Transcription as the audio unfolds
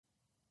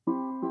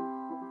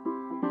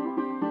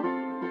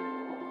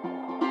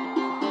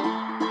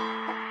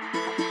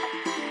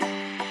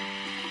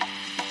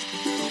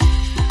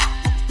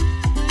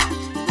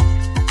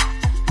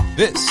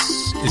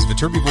This is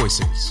Viterbi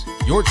Voices,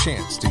 your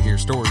chance to hear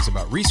stories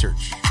about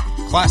research,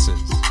 classes,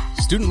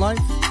 student life,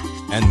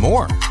 and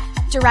more.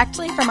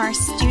 Directly from our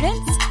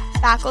students,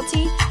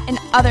 faculty, and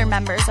other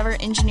members of our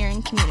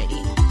engineering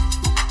community.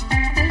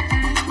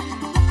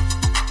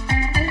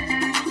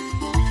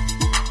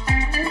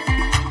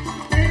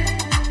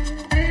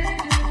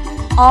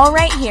 All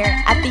right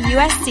here at the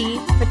USC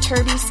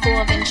Viterbi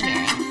School of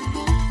Engineering.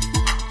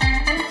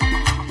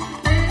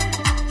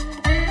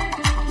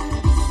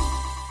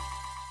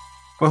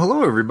 Well,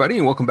 hello, everybody,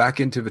 and welcome back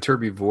into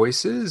Viterbi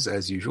Voices.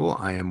 As usual,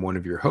 I am one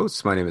of your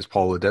hosts. My name is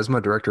Paul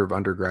Ledesma, Director of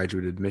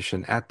Undergraduate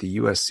Admission at the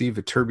USC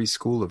Viterbi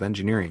School of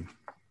Engineering.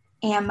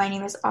 And my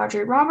name is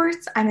Audrey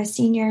Roberts. I'm a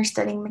senior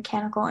studying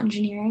mechanical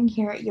engineering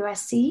here at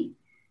USC.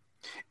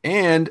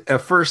 And a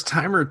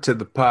first-timer to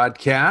the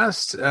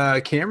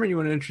podcast. Cameron, you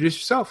want to introduce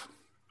yourself?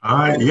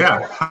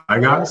 Yeah. Hi,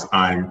 guys.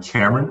 I'm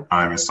Cameron.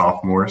 I'm a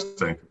sophomore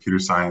studying computer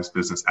science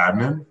business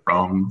admin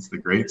from the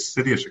great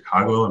city of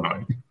Chicago,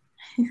 Illinois.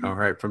 All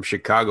right, from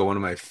Chicago, one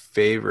of my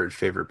favorite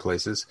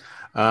places.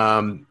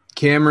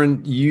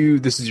 Cameron,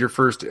 this is your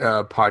first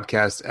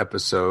podcast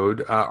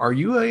episode. Are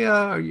you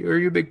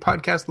a big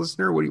podcast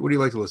listener? What do you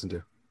like to listen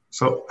to?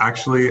 So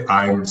actually,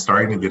 I'm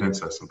starting to get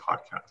into some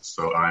podcasts.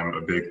 So I'm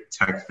a big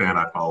tech fan.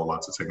 I follow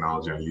lots of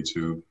technology on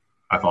YouTube.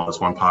 I follow this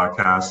one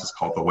podcast. It's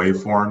called The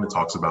Waveform. It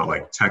talks about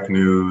like tech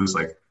news,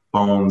 like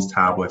phones,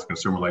 tablets,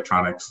 consumer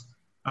electronics.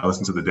 I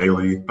listen to The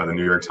Daily by the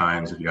New York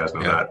Times. If you guys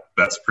know that,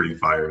 that's pretty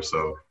fire.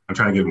 So I'm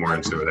trying to get more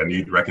into it. I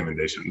need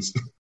recommendations.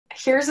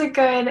 Here's a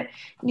good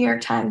New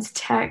York Times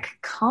tech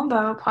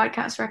combo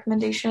podcast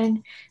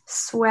recommendation.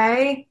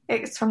 Sway.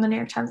 It's from the New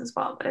York Times as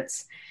well, but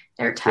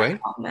they're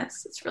tech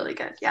columnists. It's really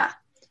good. Yeah.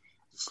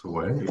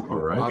 Sway. All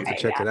right. I'll have to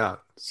check it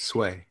out.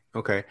 Sway.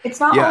 Okay. It's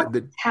not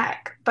all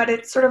tech, but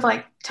it's sort of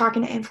like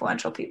talking to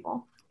influential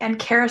people. And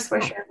Kara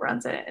Swisher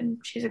runs it, and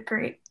she's a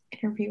great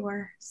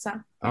interviewer. So.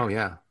 Oh,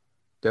 yeah.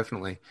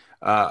 Definitely.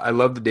 I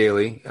love The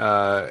Daily.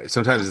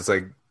 Sometimes it's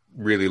like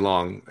really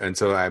long. And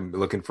so I'm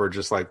looking for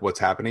just like what's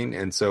happening.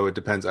 And so it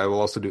depends. I will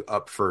also do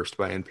Up First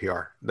by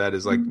NPR. That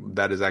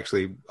is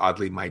actually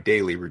oddly my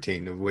daily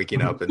routine of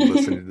waking up and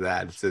listening to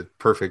that. It's a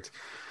perfect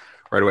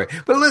right away.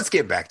 But let's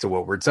get back to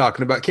what we're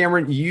talking about.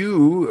 Cameron,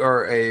 you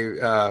are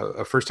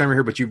a first timer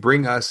here, but you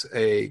bring us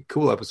a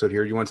cool episode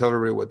here. Do you want to tell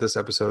everybody what this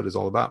episode is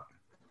all about?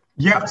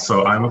 Yeah,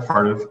 so I'm a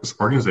part of this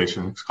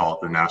organization. It's called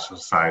the National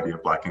Society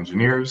of Black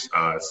Engineers.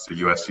 It's the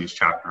USC's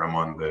chapter. I'm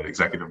on the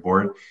executive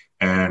board,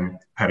 and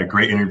had a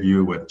great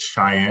interview with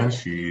Cheyenne.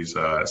 She's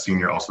a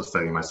senior, also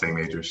studying my same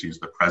major. She's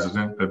the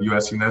president of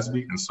USC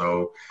NSBE. And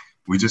so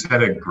we just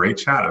had a great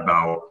chat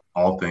about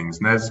all things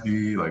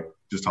NSBE, like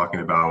just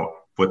talking about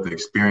what the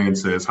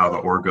experience is, how the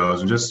org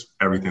goes, and just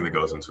everything that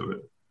goes into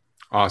it.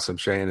 Awesome,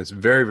 Cheyenne. It's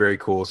very, very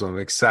cool. So I'm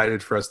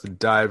excited for us to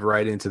dive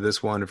right into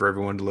this one and for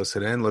everyone to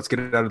listen in. Let's get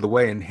it out of the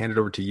way and hand it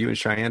over to you and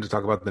Cheyenne to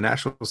talk about the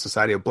National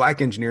Society of Black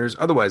Engineers,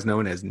 otherwise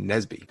known as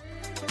NSBE.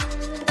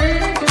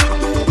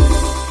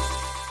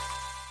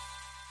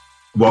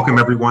 Welcome,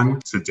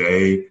 everyone.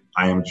 Today,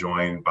 I am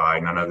joined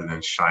by none other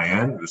than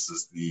Cheyenne. This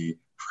is the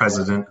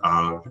president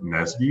of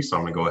NSBE. So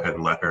I'm going to go ahead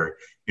and let her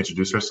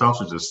introduce herself.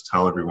 So just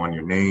tell everyone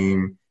your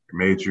name, your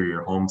major,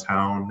 your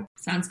hometown.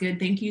 Sounds good.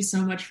 Thank you so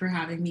much for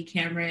having me,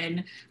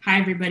 Cameron. Hi,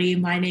 everybody.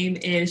 My name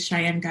is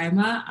Cheyenne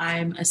Gaima.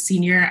 I'm a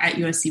senior at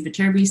USC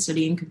Viterbi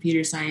studying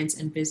computer science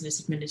and business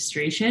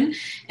administration.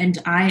 And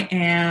I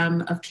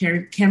am of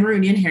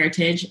Cameroonian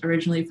heritage,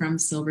 originally from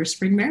Silver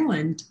Spring,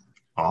 Maryland.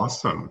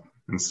 Awesome.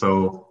 And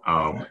so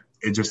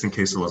just in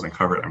case it wasn't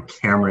covered, I'm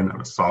Cameron.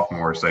 I'm a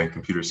sophomore studying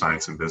computer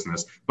science and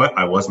business, but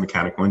I was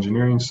mechanical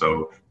engineering.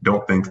 So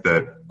don't think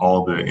that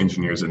all the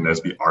engineers at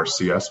NSBE are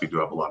CS. We do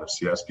have a lot of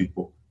CS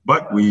people,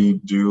 but we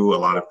do a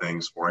lot of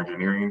things for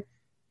engineering.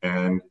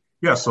 And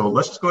yeah, so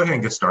let's just go ahead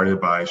and get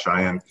started by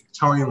Cheyenne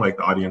telling like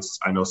the audience.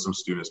 I know some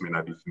students may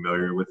not be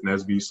familiar with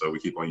NSBE, so we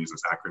keep on using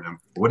this acronym.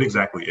 What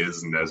exactly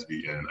is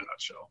NSBE in a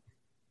nutshell?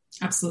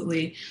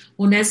 Absolutely.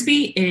 Well,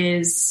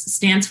 NSBE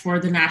stands for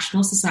the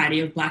National Society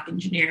of Black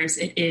Engineers.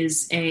 It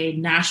is a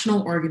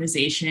national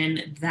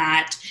organization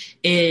that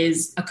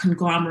is a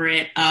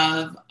conglomerate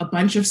of a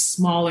bunch of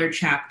smaller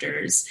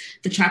chapters.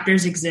 The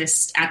chapters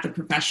exist at the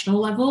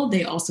professional level.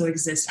 They also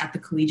exist at the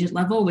collegiate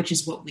level, which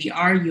is what we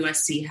are.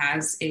 USC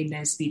has a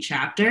NSBE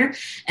chapter.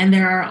 And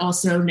there are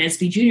also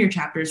NSBE junior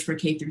chapters for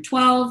K through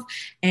 12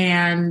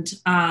 and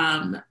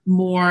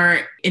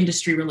more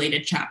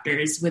industry-related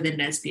chapters within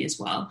NSBE as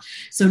well.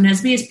 So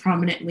NSBE is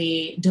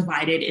prominently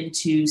divided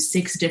into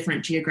 6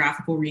 different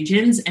geographical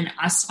regions, and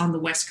us on the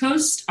West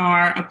Coast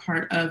are a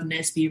part of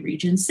NSBE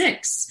Region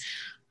 6.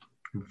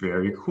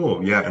 Very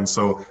cool. Yeah. And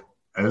so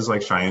as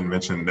like Cheyenne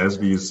mentioned,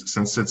 NSBE,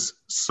 since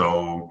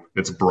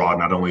it's broad,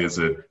 not only is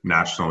it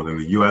national within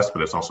the US,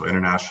 but it's also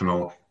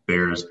international.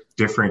 There's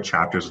different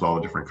chapters with all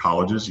the different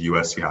colleges.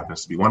 USC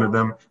happens to be one of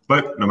them,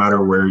 but no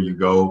matter where you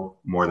go,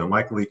 more than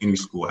likely any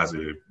school has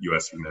a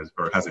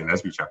has a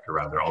NSBE chapter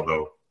rather,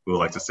 although we would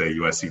like to say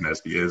USC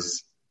NSBE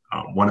is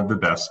one of the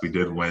best. We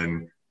did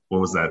win, what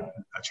was that,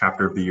 a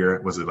chapter of the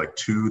year? Was it like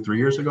 2-3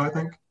 years ago, I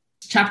think?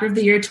 Chapter of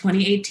the year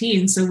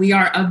 2018. So we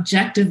are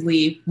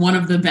objectively one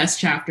of the best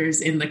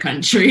chapters in the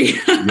country.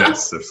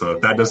 Yes. So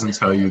if that doesn't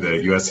tell you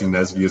that USC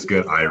NSBE is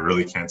good, I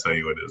really can't tell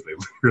you what it is. They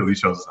really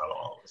shows us how to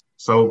all.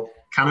 So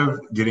kind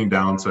of getting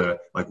down to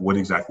like what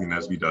exactly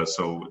NSBE does.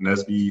 So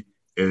NSBE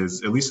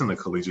is, at least in the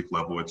collegiate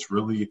level, it's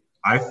really,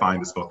 I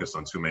find it's focused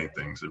on two main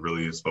things. It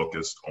really is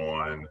focused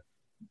on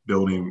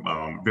building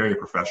very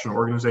professional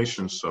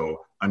organizations.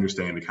 So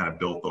understanding to kind of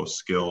build those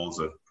skills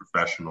of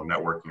professional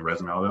networking,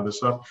 resume, all that other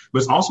stuff. But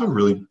it's also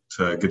really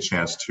a good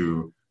chance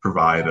to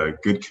provide a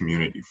good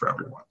community for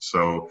everyone.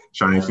 So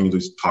Shani, can you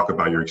just talk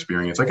about your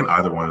experience, like in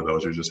either one of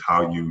those, or just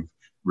how you've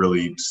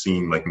really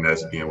seen like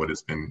NSBE and what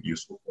it's been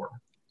useful for?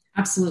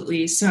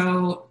 Absolutely.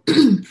 So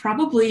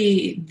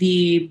probably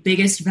the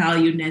biggest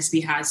value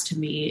NSBE has to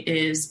me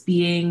is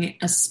being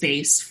a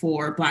space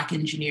for Black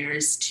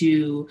engineers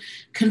to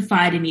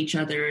confide in each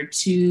other,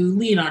 to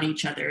lean on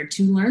each other,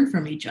 to learn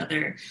from each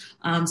other.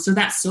 So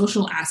that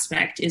social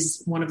aspect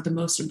is one of the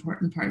most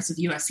important parts of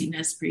USC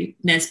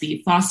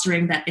NSBE,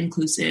 fostering that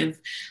inclusive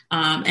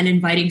and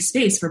inviting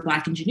space for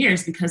Black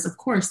engineers, because of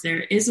course there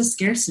is a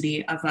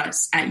scarcity of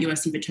us at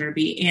USC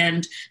Viterbi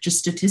and just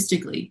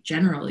statistically,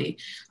 generally,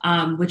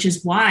 which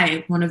is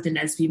why one of the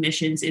NSBE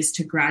missions is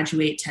to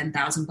graduate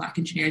 10,000 Black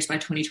engineers by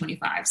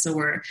 2025. So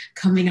we're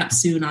coming up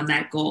soon on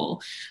that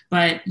goal.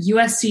 But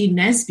USC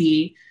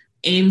NSBE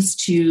aims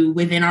to,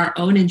 within our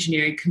own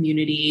engineering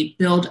community,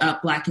 build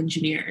up Black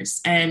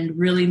engineers and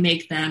really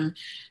make them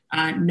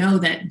know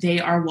that they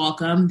are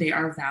welcome, they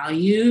are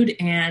valued,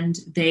 and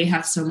they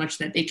have so much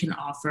that they can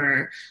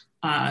offer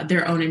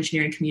their own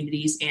engineering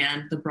communities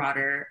and the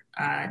broader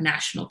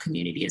national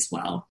community as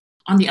well.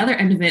 On the other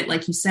end of it,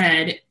 like you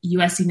said,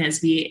 USC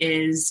NSBE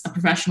is a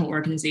professional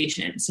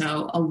organization.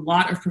 So a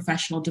lot of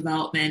professional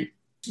development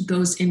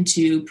goes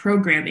into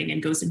programming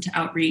and goes into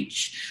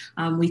outreach.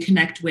 We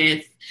connect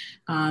with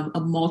a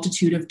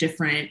multitude of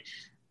different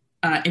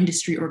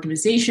industry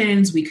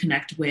organizations. We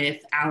connect with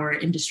our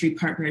industry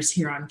partners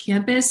here on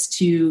campus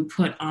to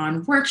put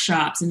on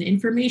workshops and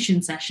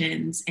information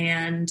sessions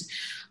and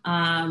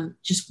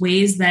just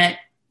ways that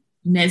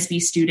NSBE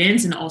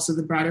students and also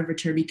the broader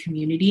Viterbi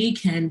community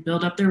can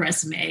build up their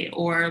resume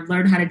or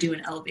learn how to do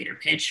an elevator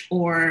pitch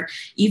or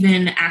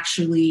even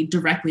actually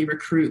directly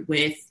recruit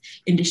with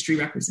industry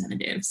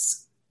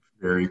representatives.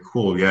 Very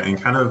cool. Yeah. And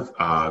kind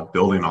of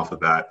building off of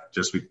that,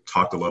 just we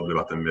talked a little bit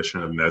about the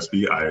mission of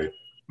NSBE. I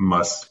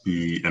must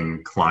be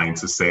inclined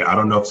to say, I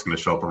don't know if it's going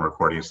to show up on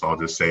recording, so I'll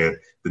just say it.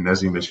 The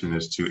NSBE mission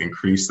is to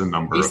increase the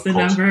number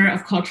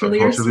of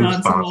culturally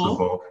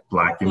responsible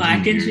Black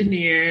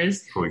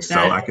engineers who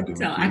excel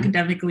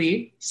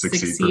academically,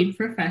 succeed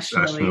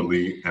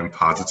professionally, and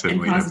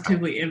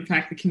positively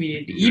impact the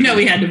community. You know,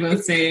 we had to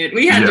both say it.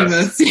 To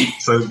both say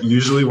it. So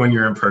usually when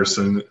you're in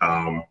person,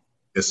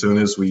 as soon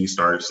as we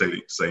start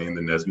saying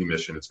the NSBE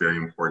mission, it's very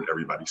important.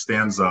 Everybody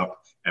stands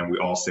up and we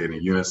all say it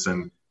in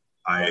unison.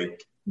 I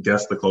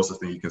guess the closest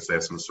thing you can say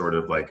is some sort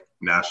of like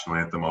national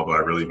anthem, although I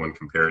really wouldn't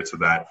compare it to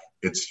that.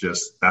 It's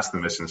just, that's the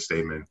mission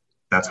statement.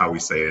 That's how we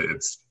say it.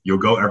 It's, you'll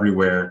go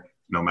everywhere,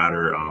 no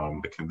matter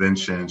the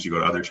conventions, you go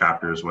to other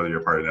chapters, whether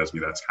you're part of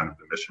NSBE, that's kind of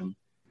the mission.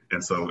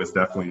 And so it's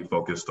definitely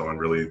focused on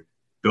really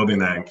building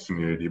that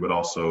community, but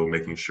also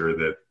making sure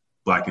that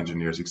Black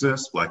engineers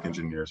exist, Black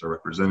engineers are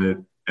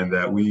represented, and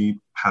that we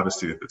have a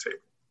seat at the table.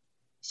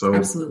 So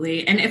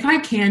absolutely. And if I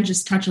can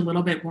just touch a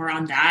little bit more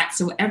on that.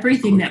 So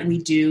everything that we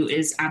do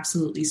is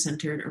absolutely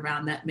centered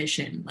around that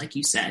mission, like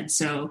you said.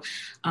 So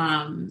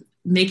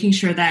making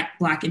sure that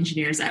Black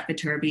engineers at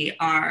Viterbi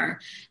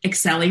are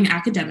excelling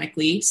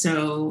academically.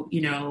 So,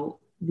 you know,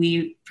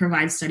 we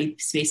provide study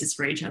spaces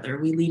for each other.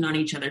 We lean on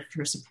each other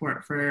for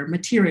support for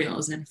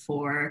materials and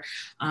for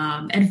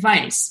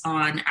advice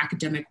on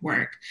academic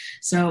work.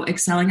 So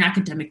excelling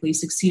academically,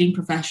 succeeding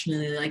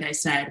professionally, like I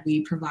said,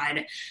 we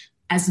provide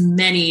as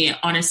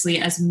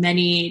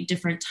many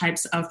different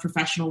types of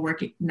professional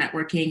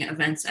networking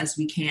events as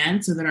we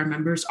can so that our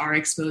members are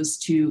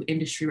exposed to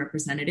industry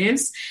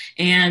representatives.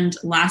 And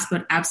last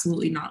but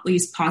absolutely not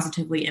least,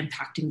 positively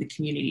impacting the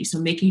community. So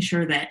making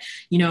sure that,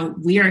 you know,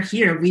 we are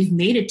here, we've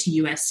made it to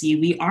USC,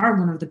 we are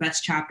one of the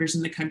best chapters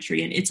in the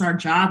country, and it's our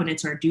job and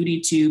it's our duty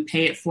to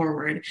pay it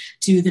forward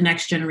to the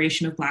next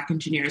generation of Black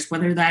engineers,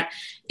 whether that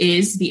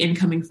is the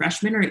incoming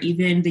freshmen or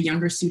even the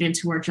younger students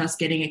who are just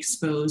getting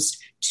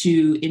exposed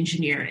to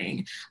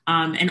engineering.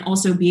 And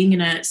also being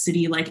in a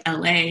city like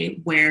LA,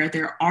 where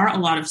there are a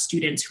lot of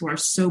students who are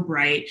so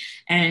bright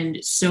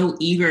and so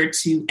eager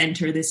to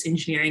enter this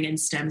engineering and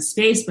STEM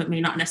space, but may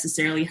not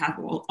necessarily have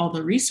all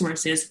the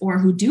resources, or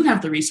who do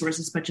have the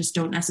resources, but just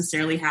don't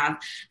necessarily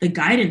have the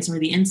guidance or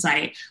the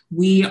insight.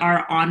 We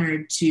are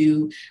honored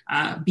to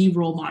be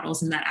role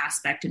models in that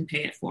aspect and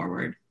pay it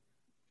forward.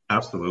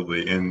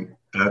 Absolutely. And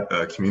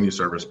that community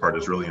service part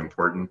is really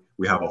important.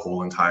 We have a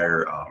whole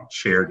entire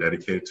chair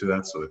dedicated to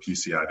that. So the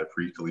PCI, the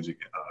Pre-Collegiate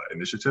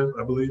Initiative,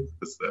 I believe,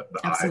 is the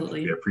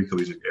Absolutely.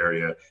 pre-collegiate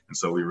area. And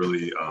so we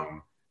really,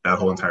 that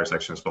whole entire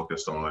section is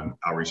focused on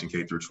outreaching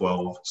K through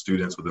 12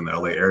 students within the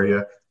LA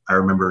area. I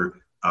remember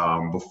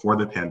before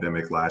the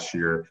pandemic last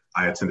year,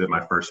 I attended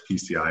my first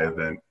PCI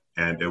event,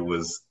 and it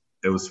was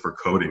for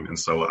coding. And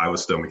so I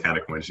was still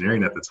mechanical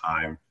engineering at the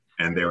time,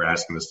 and they were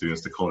asking the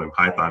students to code in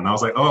Python. And I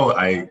was like, oh,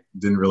 I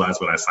didn't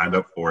realize what I signed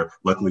up for.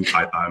 Luckily,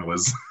 Python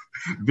was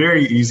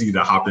very easy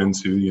to hop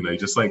into. You know, you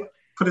just like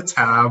put a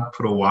tab,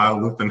 put a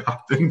while loop, and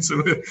hop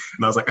into it.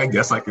 And I was like, I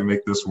guess I can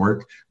make this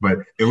work. But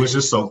it was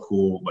just so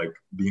cool, like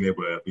being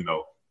able to, you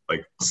know,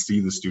 like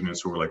see the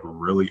students who were like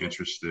really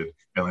interested,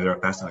 and like, they're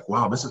fascinated, like,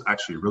 wow, this is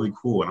actually really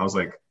cool. And I was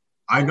like,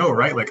 I know,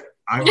 right? Like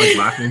I'm like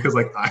laughing because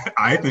like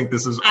I think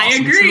this is awesome. I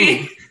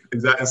agree. Too.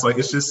 Exactly. It's like,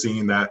 it's just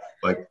seeing that,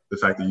 like the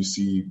fact that you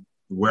see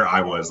where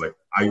I was, like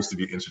I used to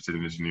be interested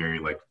in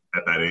engineering like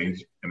at that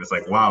age, and it's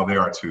like, wow, they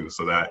are too.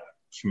 So that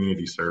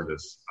community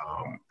service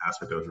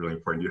aspect was really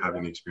important. Do you have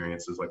any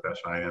experiences like that,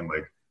 Cheyenne?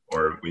 Like,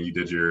 or when you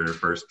did your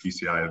first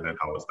PCI event,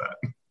 how was that?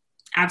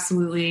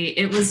 Absolutely.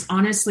 It was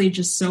honestly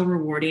just so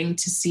rewarding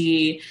to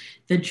see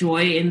the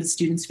joy in the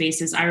students'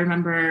 faces. I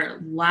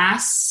remember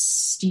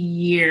last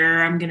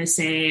year, I'm going to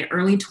say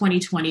early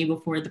 2020,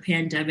 before the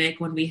pandemic,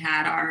 when we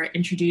had our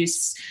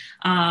Introduce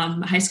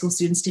High School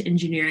Students to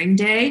Engineering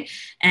Day.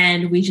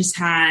 And we just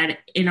had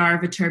in our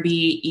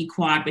Viterbi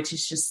eQuad, which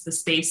is just the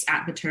space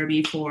at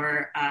Viterbi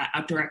for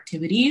outdoor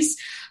activities.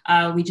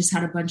 We just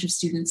had a bunch of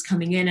students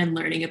coming in and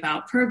learning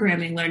about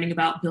programming, learning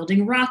about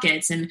building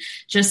rockets, and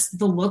just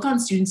the look on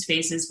students'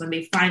 faces when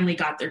they finally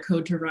got their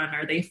code to run,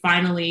 or they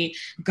finally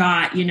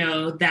got, you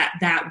know,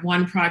 that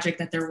one project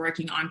that they're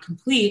working on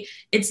complete.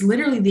 It's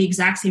literally the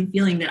exact same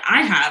feeling that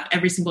I have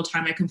every single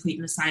time I complete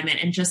an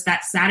assignment. And just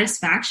that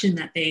satisfaction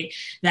that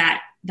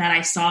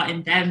I saw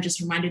in them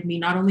just reminded me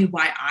not only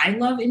why I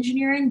love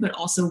engineering, but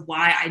also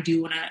why I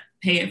do want to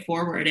pay it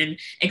forward and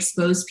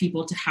expose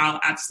people to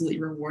how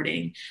absolutely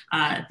rewarding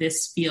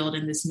this field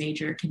and this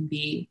major can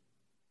be.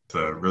 It's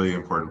a really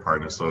important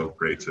part, and it's so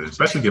great to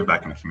especially give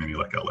back in a community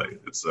like LA.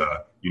 It's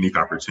a unique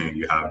opportunity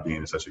you have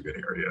being in such a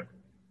good area.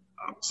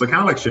 So kind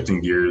of like shifting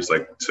gears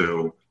like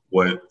to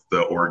what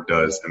the org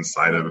does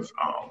inside of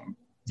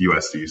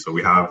USC. So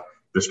we have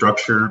the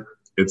structure.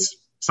 It's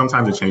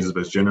sometimes it changes,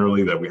 but it's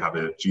generally that we have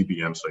a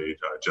GBM, so a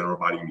general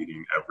body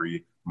meeting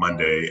every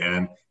Monday,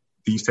 and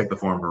these take the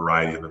form of a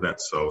variety of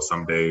events. So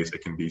some days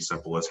it can be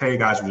simple as, hey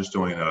guys, we're just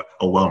doing a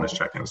wellness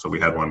check-in. So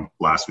we had one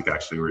last week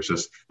actually where it's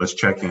just, let's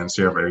check in,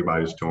 see how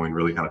everybody's doing,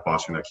 really kind of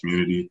fostering that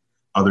community.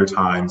 Other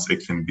times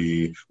it can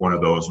be one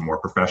of those more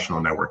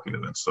professional networking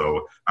events.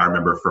 So I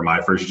remember for my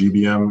first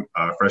GBM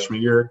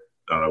freshman year,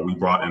 we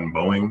brought in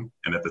Boeing.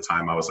 And at the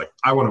time I was like,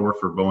 I want to work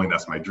for Boeing.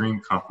 That's my dream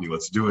company.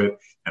 Let's do it.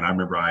 And I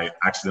remember I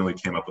accidentally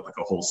came up with like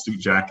a whole suit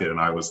jacket, and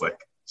I was like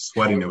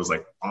sweating. It was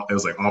like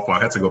awful. I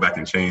had to go back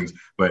and change,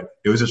 but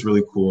it was just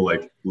really cool.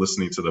 Like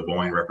listening to the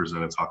Boeing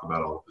representative talk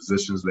about all the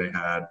positions they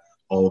had,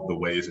 all of the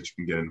ways that you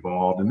can get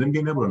involved, and then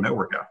being able to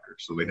network after.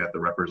 So they had the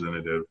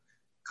representative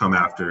come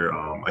after,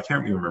 I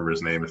can't even remember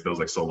his name. It feels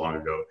like so long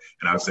ago.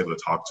 And I was able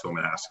to talk to him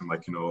and ask him,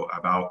 like, you know,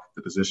 about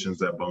the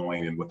positions at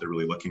Boeing and what they're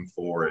really looking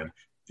for. And,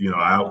 you know,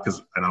 I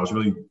was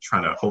really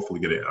trying to hopefully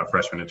get a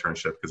freshman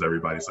internship, because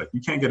everybody's like,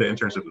 you can't get an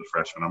internship as a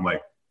freshman. I'm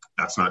like,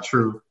 that's not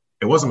true.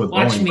 It wasn't with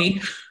Boeing. Watch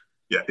me.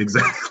 Yeah,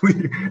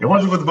 exactly. It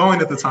wasn't with Boeing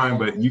at the time,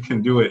 but you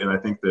can do it. And I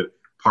think that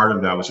part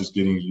of that was just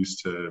getting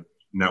used to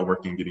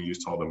networking, getting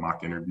used to all the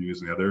mock interviews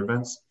and the other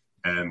events.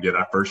 And yeah,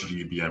 that first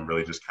GBM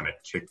really just kind of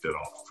kicked it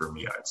off for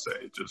me, I'd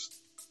say.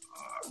 Just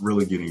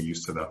really getting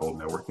used to that whole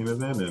networking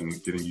event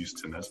and getting used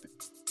to NSBE.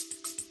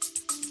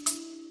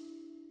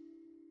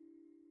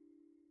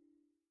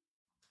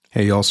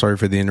 Hey, y'all, sorry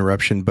for the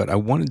interruption, but I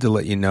wanted to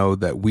let you know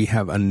that we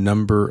have a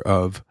number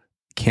of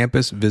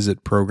campus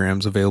visit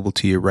programs available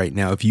to you right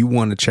now. If you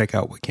want to check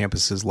out what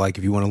campus is like,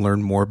 if you want to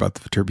learn more about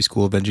the Viterbi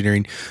School of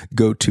Engineering,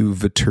 go to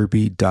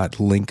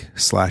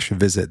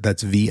viterbi.link/visit.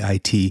 That's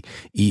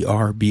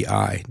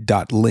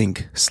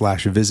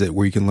VITERBI.link/visit,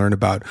 where you can learn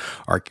about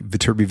our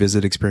Viterbi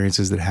visit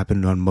experiences that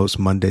happen on most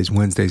Mondays,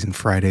 Wednesdays, and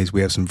Fridays. We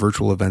have some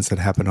virtual events that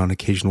happen on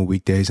occasional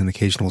weekdays and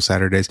occasional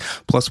Saturdays.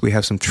 Plus, we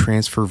have some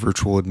transfer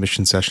virtual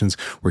admission sessions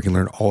where you can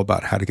learn all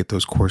about how to get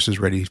those courses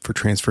ready for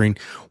transferring.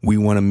 We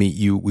want to meet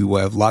you. We will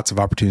have lots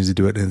of opportunities to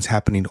do it, and it's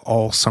happening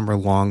all summer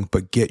long,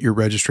 but get your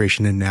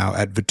registration in now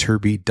at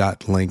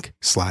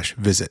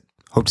viterbi.link/visit.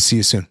 Hope to see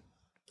you soon.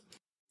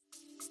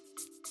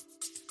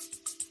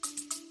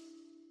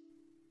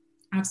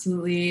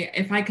 Absolutely.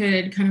 If I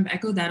could kind of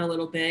echo that a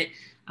little bit.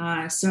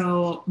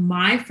 So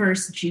my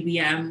first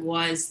GBM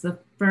was the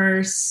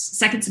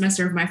second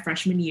semester of my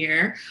freshman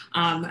year.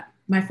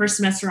 My first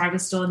semester, I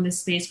was still in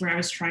this space where I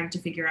was trying to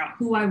figure out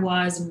who I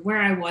was and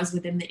where I was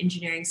within the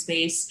engineering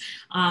space.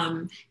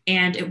 And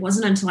it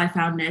wasn't until I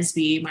found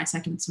NSBE my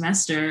second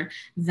semester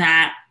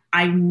that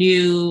I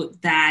knew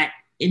that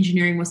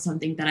engineering was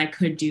something that I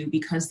could do,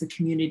 because the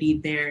community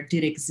there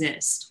did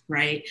exist,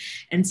 right?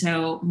 And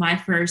so my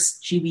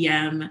first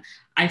GBM,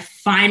 I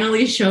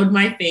finally showed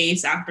my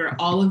face after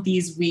all of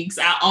these weeks,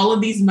 all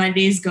of these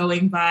Mondays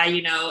going by.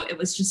 It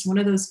was just one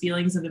of those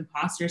feelings of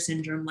imposter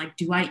syndrome. Like,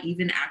 do I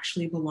even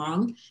actually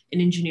belong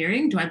in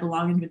engineering? Do I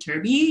belong in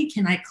Viterbi?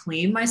 Can I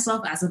claim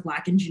myself as a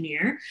Black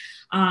engineer?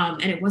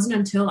 And it wasn't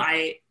until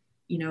I,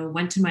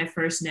 went to my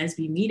first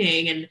NSBE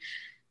meeting and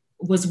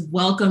was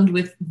welcomed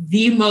with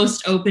the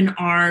most open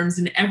arms,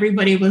 and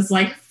everybody was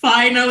like,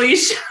 finally,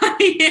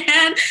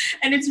 Cheyenne.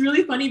 And it's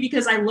really funny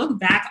because I look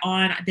back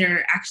on,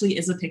 there actually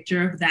is a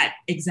picture of that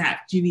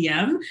exact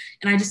GBM.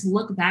 And I just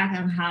look back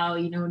on how,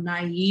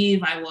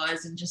 naive I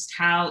was and just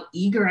how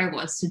eager I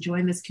was to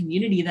join this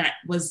community that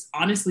was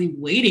honestly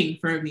waiting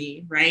for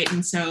me. Right.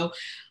 And so,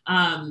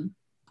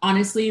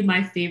 honestly,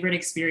 my favorite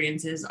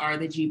experiences are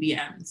the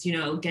GBMs,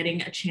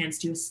 getting a chance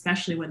to,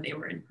 especially when they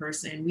were in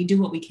person. We do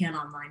what we can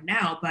online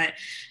now, but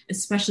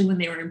especially when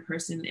they were in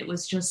person, it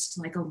was just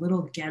like a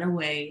little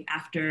getaway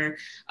after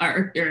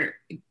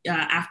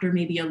after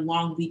maybe a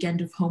long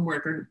weekend of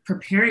homework or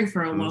preparing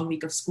for a long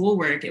week of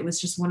schoolwork. It was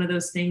just one of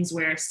those things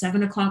where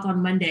 7:00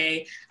 on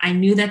Monday, I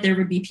knew that there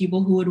would be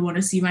people who would want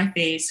to see my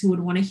face, who would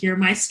want to hear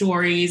my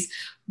stories,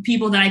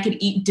 people that I could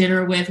eat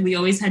dinner with. We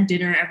always had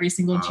dinner every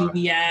single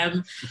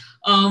GBM.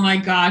 Oh my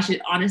gosh,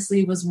 it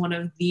honestly was one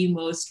of the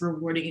most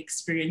rewarding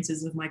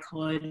experiences of my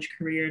college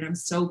career. And I'm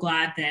so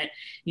glad that,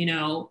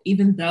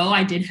 even though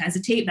I did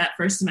hesitate that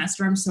first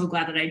semester, I'm so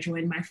glad that I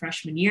joined my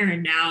freshman year,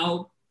 and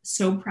now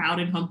so proud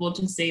and humbled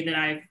to say that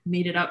I've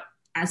made it up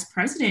as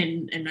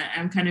president, and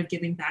I'm kind of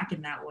giving back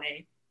in that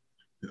way.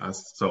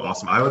 That's so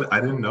awesome. I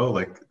didn't know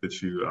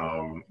that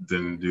you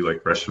didn't do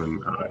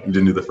freshman, you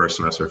didn't do the first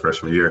semester of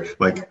freshman year.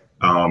 Did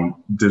an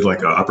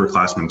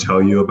upperclassman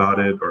tell you about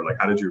it, or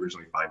how did you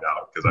originally find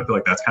out? Because I feel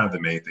like that's kind of the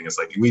main thing. It's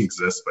we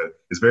exist, but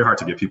it's very hard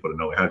to get people to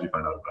know. How did you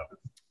find out about it?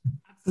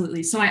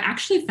 Absolutely. So I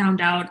actually found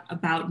out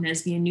about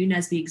NSBE and knew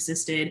NSBE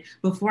existed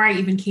before I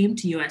even came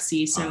to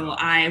USC. So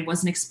I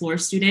was an Explore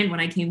student when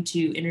I came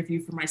to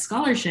interview for my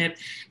scholarship,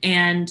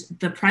 and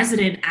the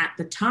president at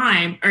the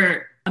time,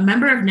 or a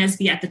member of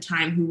NSBE at the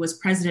time who was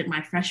president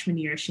my freshman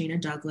year, Shana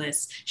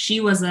Douglas,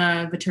 she was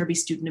a Viterbi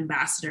student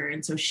ambassador.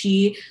 And so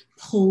she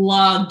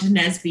plugged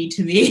NSBE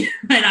to me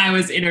when I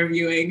was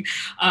interviewing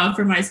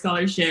for my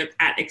scholarship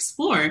at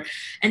Explore.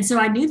 And so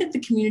I knew that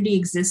the community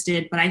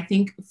existed, but I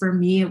think for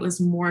me, it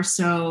was more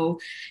so,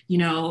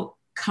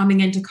 coming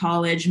into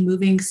college,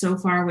 moving so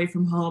far away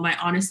from home. I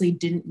honestly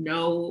didn't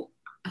know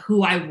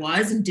who I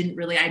was and didn't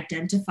really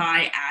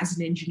identify as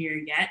an engineer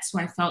yet. So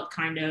I felt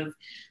kind of,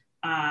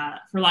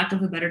 for lack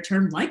of a better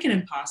term, like an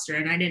imposter.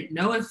 And I didn't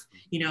know if,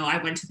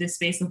 I went to this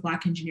space of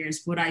Black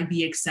engineers, would I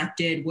be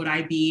accepted? Would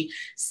I be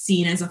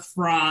seen as a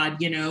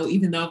fraud?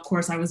 Even though of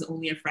course I was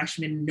only a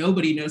freshman,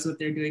 nobody knows what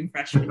they're doing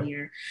freshman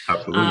year.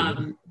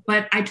 Absolutely.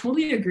 But I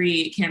totally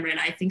agree, Cameron.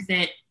 I think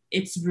that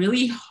it's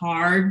really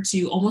hard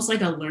to, almost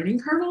like a learning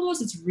curve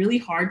almost, it's really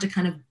hard to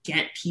kind of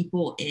get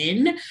people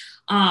in.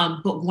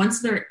 But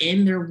once they're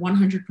in, they're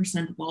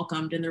 100%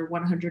 welcomed, and they're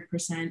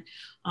 100%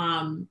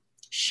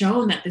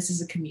 shown that this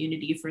is a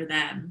community for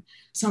them.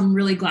 So I'm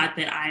really glad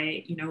that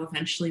I,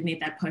 eventually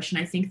made that push. And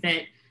I think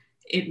that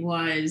it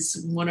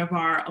was one of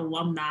our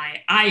alumni,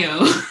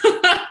 Io,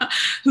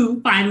 who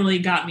finally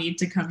got me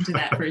to come to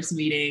that first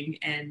meeting.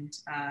 And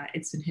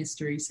it's been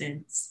history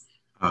since.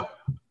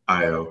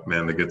 Io,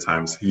 man, the good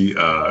times. He,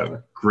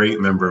 great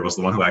member, was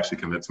the one who actually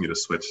convinced me to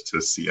switch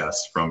to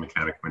CS from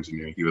mechanical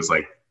engineering. He was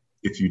like,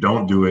 if you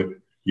don't do it,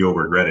 you'll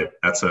regret it.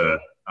 That's a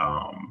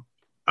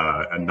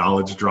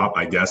knowledge drop,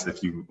 I guess.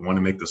 If you want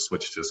to make the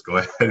switch, just go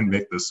ahead and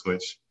make the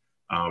switch.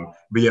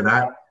 But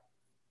yeah,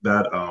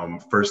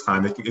 that first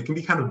time, it can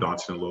be kind of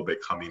daunting a little bit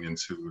coming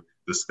into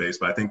the space.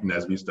 But I think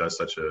NSBE does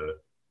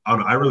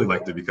I really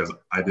liked it because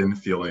I didn't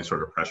feel any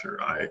sort of pressure.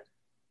 I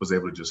was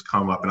able to just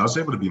come up, and I was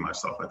able to be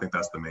myself. I think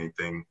that's the main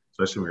thing,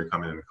 especially when you're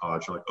coming into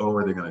college. You're like, oh,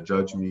 are they going to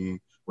judge me?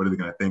 What are they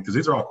going to think? Because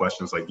these are all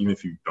questions, even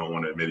if you don't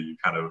want to admit it, you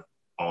kind of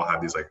all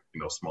have these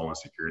small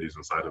insecurities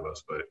inside of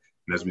us. But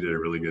NSBE did a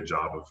really good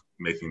job of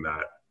making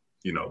that,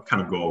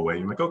 kind of go away.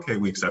 You're like, okay,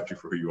 we accept you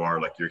for who you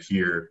are. You're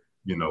here,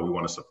 we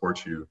want to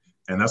support you.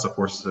 And that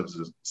support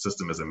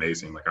system is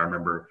amazing. I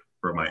remember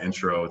for my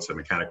intro to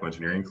mechanical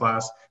engineering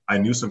class, I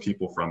knew some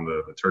people from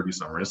the Viterbi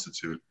Summer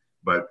Institute,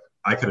 but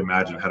I could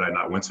imagine had I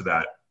not went to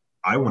that,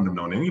 I wouldn't have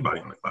known anybody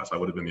in the class. I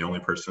would have been the only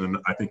person.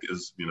 I think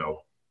is,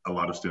 a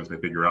lot of students may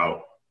figure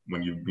out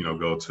when you,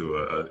 go to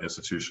an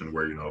institution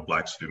where,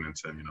 Black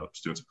students and,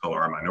 students of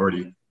color are a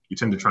minority, you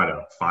tend to try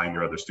to find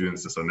your other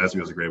students. And so NSBE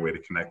was a great way to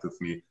connect with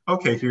me.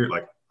 Okay, here,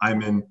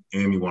 I'm in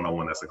AME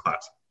 101 as a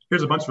class.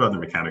 Here's a bunch of other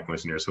mechanical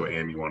engineers who are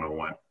AME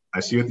 101.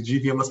 I see you at the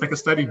GBM, let's make a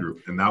study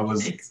group. And that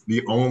was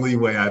the only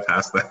way I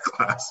passed that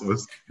class,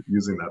 was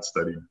using that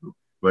study group.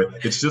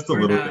 But it's just the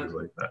little things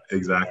like that.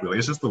 Exactly.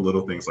 It's just the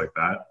little things like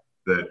that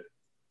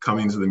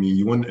coming to the meeting,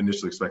 you wouldn't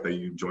initially expect that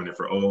you join it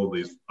for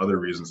these other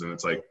reasons. And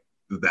it's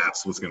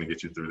that's what's going to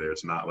get you through there.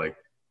 It's not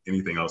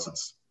anything else.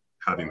 It's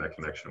having that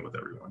connection with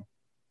everyone.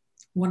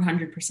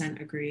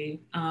 100%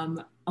 agree.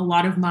 A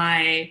lot of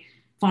my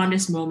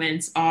fondest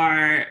moments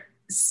are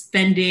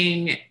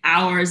spending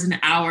hours and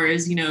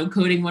hours,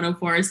 coding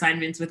 104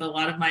 assignments with a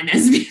lot of my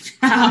NSBE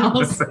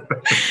pals.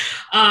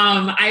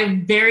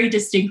 I very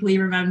distinctly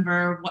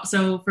remember,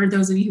 so for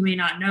those of you who may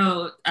not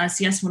know,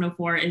 CS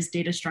 104 is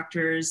data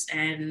structures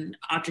and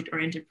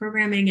object-oriented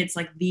programming. It's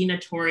like the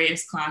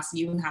notorious class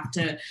you have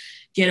to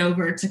get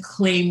over to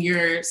claim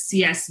your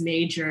CS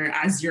major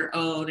as your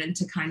own and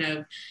to kind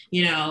of,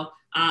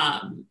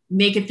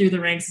 make it through the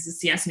ranks as a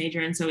CS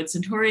major. And so it's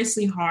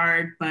notoriously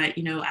hard, but,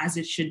 as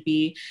it should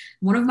be.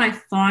 One of my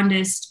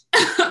fondest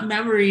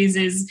memories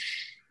is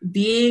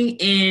being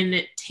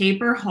in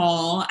Taper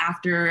Hall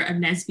after a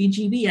NSBE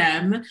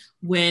GBM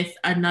with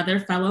another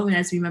fellow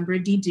NSBE member,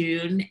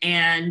 Dune,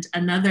 and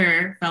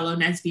another fellow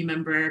NSBE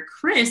member,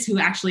 Chris, who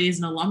actually is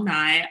an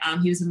alumni.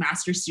 He was a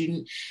master's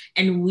student,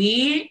 and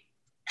we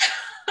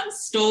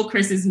stole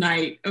Chris's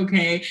night,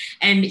 okay?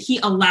 And he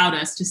allowed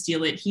us to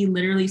steal it. He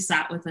literally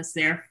sat with us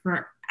there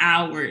for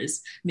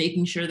hours,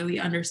 making sure that we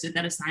understood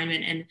that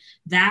assignment. And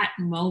that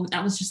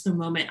was just the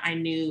moment I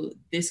knew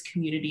this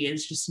community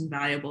is just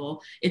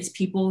invaluable. It's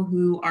people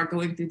who are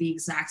going through the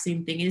exact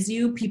same thing as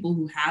you, people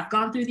who have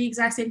gone through the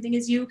exact same thing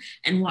as you,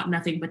 and want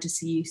nothing but to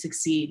see you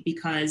succeed,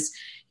 because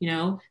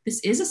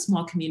this is a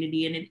small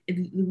community, and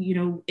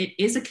it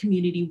is a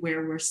community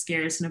where we're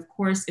scarce. And of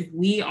course, if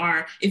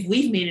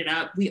we've made it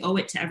up, we owe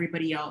it to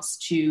everybody else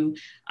to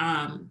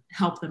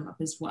help them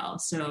up as well.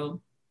 So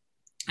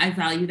I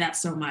value that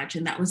so much.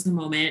 And that was the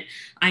moment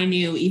I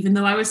knew, even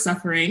though I was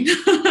suffering,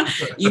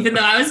 even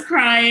though I was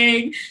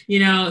crying,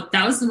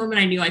 that was the moment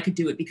I knew I could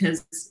do it,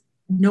 because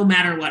no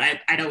matter what,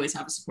 I'd always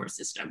have a support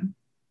system.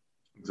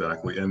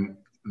 Exactly. And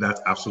that's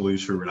absolutely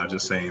true. We're not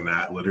just saying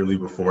that. Literally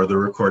before the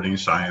recording,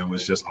 Cheyenne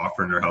was just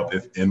offering her help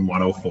in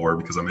 104,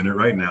 because I'm in it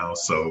right now.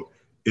 So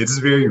it's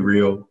very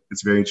real.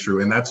 It's very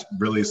true. And that's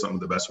really some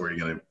of the best way you're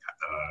going to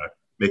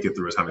make it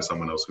through, is having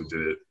someone else who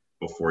did it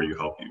before you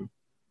help you.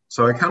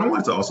 So I kind of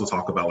wanted to also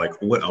talk about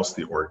what else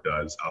the org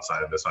does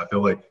outside of this. I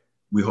feel like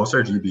we host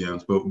our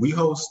GBMs, but we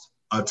host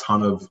a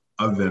ton of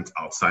events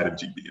outside of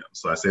GBMs.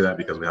 So I say that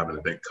because we have an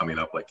event coming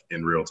up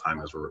in real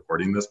time as we're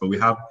recording this, but we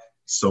have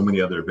so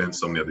many other events,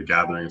 so many other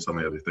gatherings, so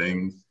many other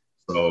things.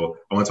 So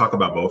I want to talk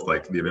about both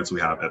the events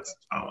we have at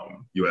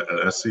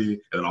USC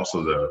and then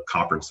also the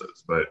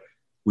conferences. But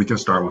we can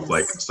start with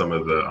some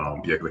of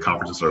the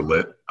conferences are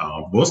lit.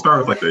 We'll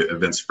start with the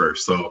events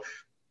first. So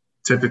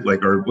typically,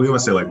 or we want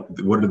to say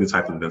what are the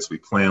type of events we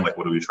plan?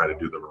 What do we try to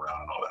do them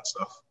around and all that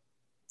stuff?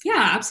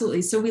 Yeah,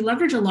 absolutely. So we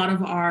leverage a lot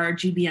of our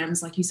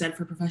GBMs, like you said,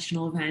 for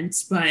professional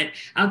events. But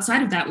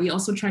outside of that, we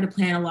also try to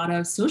plan a lot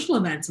of social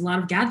events, a lot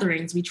of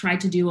gatherings. We try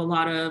to do a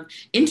lot of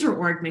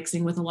inter-org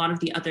mixing with a lot of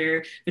the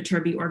other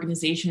Viterbi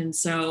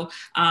organizations. So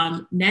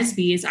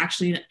NSBE is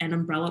actually an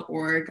umbrella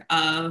org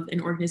of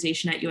an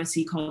organization at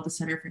USC called the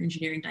Center for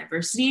Engineering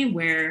Diversity,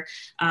 where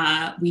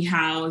we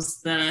house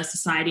the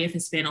Society of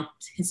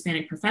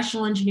Hispanic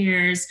Professional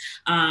Engineers,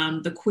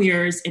 the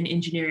queers in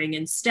engineering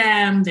and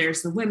STEM.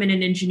 There's the women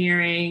in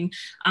engineering.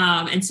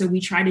 And so we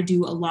try to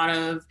do a lot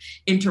of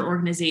inter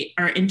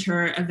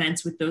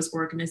events with those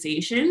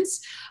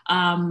organizations.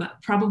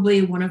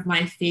 Probably one of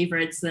my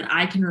favorites that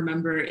I can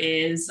remember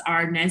is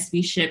our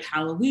NSBE Ship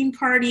Halloween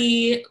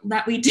party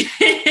that we did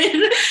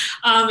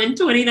in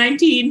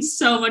 2019.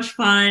 So much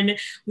fun.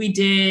 We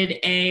did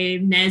a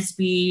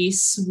NSBE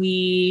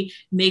SWE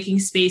Making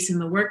Space in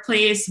the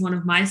Workplace, one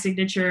of my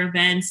signature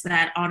events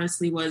that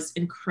honestly was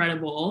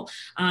incredible.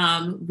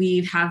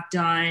 We have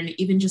done,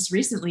 even just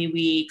recently,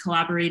 we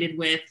collaborated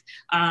with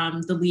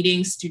the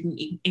leading student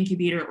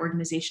incubator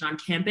organization on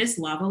campus,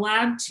 Lava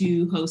Lab,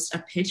 to host a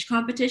pitch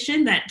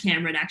competition that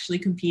Cameron actually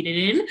competed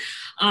in.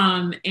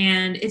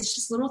 And it's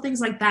just little things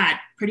like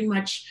that, pretty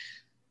much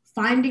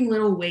finding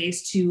little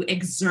ways to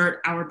exert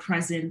our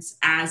presence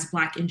as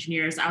Black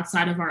engineers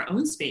outside of our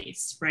own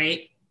space,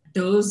 right?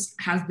 Those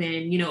have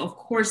been, of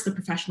course, the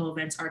professional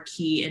events are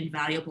key and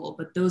valuable,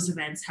 but those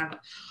events have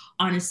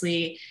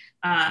honestly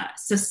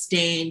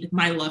sustained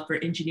my love for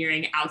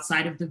engineering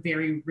outside of the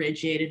very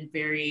rigid and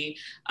very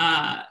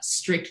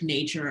strict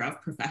nature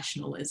of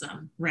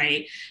professionalism,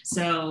 right?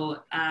 So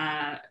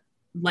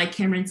like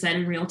Cameron said,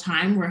 in real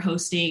time, we're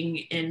hosting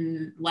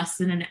in less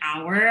than an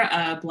hour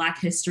a Black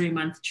History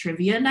Month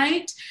trivia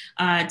night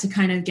to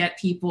kind of get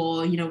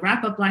people,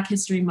 wrap up Black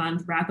History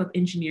Month, wrap up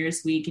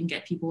Engineers Week, and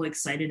get people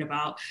excited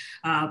about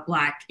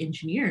Black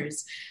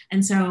engineers.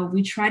 And so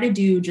we try to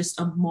do just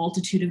a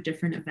multitude of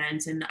different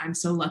events. And I'm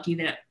so lucky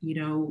that,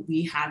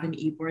 we have an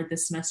e-board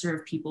this semester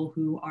of people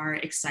who are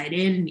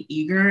excited and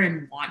eager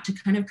and want to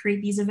kind of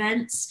create these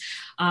events.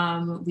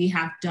 We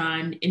have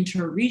done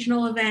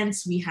inter-regional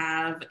events. We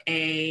have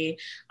a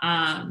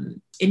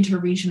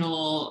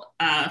interregional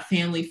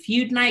family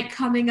feud night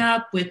coming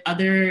up with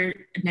other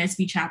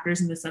NSBE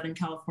chapters in the Southern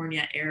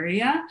California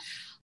area.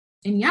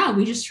 And yeah,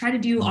 we just try to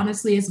do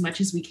honestly as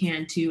much as we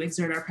can to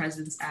exert our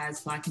presence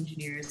as Black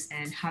engineers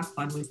and have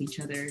fun with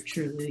each other,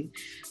 truly.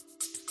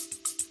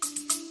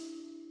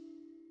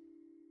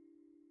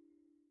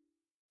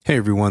 Hey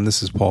everyone,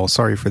 this is Paul.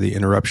 Sorry for the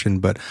interruption,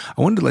 but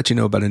I wanted to let you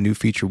know about a new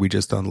feature we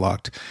just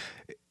unlocked.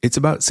 It's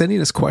about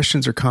sending us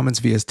questions or comments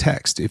via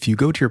text. If you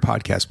go to your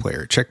podcast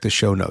player, check the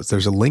show notes.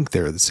 There's a link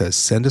there that says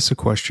send us a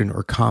question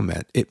or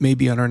comment. It may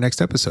be on our next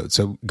episode.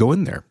 So go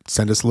in there,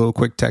 send us a little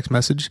quick text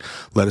message.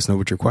 Let us know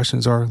what your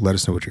questions are. Let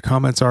us know what your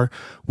comments are.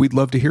 We'd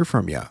love to hear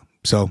from you.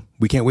 So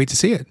we can't wait to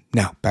see it.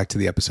 Now, back to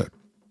the episode.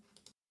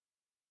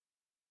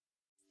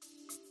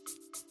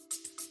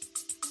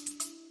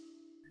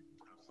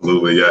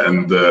 Absolutely, yeah.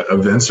 And the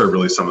events are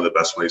really some of the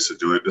best ways to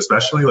do it,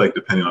 especially like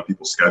depending on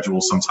people's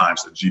schedules.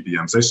 Sometimes the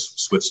GBMs, they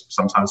switch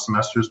sometimes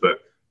semesters, but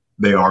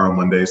they are on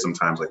Mondays.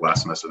 Sometimes like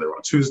last semester, they were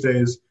on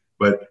Tuesdays.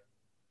 But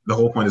the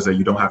whole point is that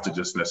you don't have to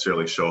just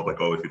necessarily show up like,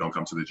 oh, if you don't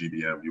come to the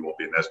GBM, you won't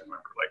be a NSBE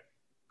member.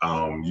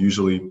 Like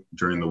usually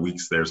during the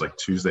weeks, there's like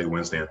Tuesday,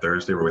 Wednesday, and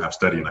Thursday where we have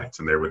study nights,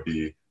 and there would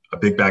be a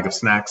big bag of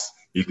snacks.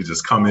 You could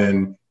just come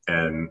in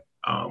and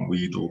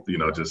we'd,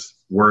 just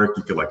work.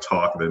 You could like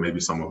talk. There may be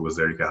someone who was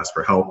there. You could ask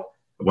for help.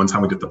 One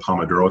time we did the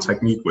Pomodoro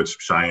technique, which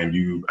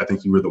Cheyenne, I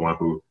think you were the one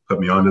who put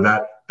me onto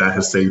that. That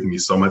has saved me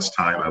so much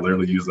time. I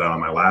literally used that on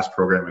my last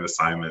programming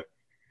assignment.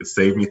 It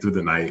saved me through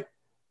the night.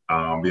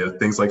 We had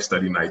things like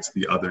study nights,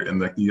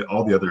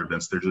 all the other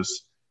events, they're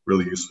just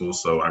really useful.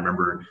 So I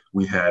remember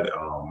we had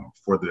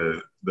for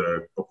the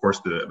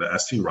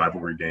SC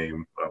rivalry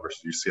game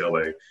versus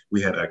UCLA,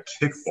 we had a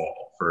kickball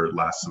for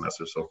last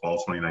semester. So fall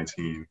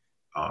 2019.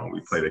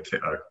 We played a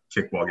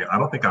kickball game. I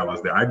don't think I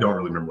was there. I don't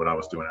really remember what I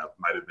was doing. I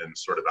might have been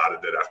sort of out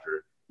of it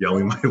after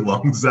yelling my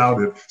lungs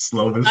out at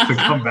Slovis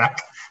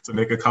to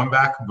make a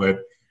comeback.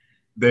 But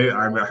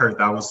I heard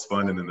that was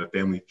fun. And then the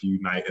Family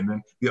Feud night. And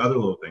then the other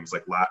little things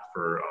like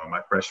for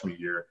my freshman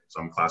year,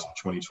 so I'm class of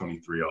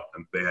 2023,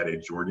 and they had a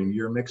Jordan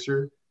year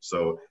mixer.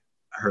 So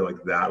I heard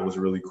like that was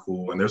really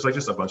cool. And there's like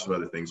just a bunch of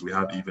other things. We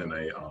have even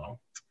a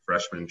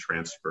freshman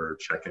transfer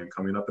check-in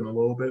coming up in a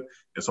little bit.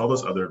 And so all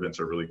those other events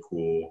are really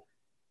cool.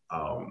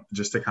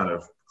 Just to kind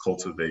of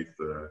cultivate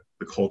the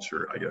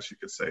culture, I guess you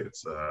could say.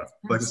 It's I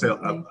like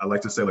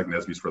to say like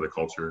NSBE's for the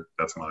culture.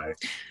 That's my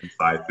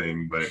inside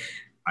thing. But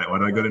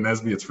when I go to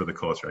NSBE, it's for the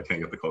culture. I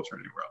can't get the culture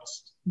anywhere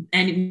else.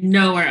 And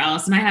nowhere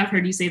else. And I have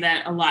heard you say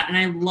that a lot. And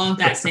I love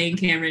that saying,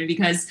 Cameron,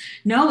 because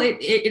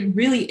it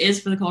really is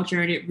for the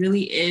culture. And it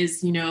really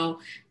is,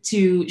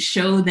 to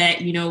show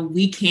that,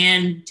 we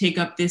can take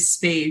up this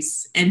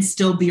space and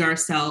still be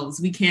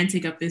ourselves. We can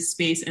take up this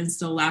space and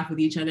still laugh with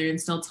each other and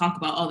still talk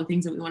about all the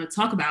things that we want to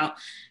talk about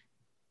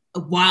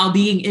while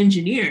being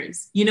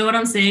engineers. You know what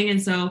I'm saying?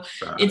 And so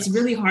It's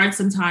really hard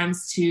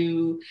sometimes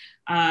to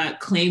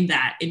claim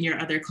that in your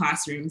other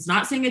classrooms.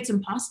 Not saying it's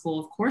impossible,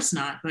 of course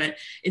not, but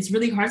it's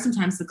really hard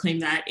sometimes to claim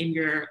that in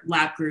your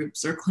lab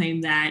groups or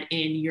claim that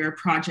in your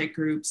project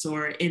groups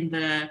or in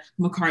the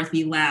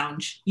McCarthy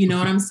Lounge. You know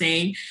what I'm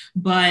saying?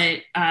 But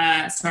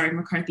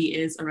McCarthy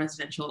is a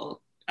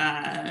residential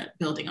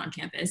building on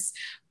campus.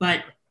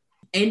 But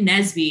in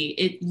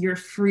NSBE, you're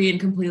free and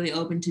completely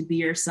open to be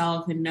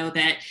yourself and know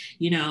that,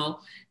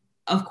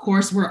 of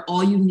course, we're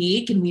all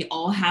unique and we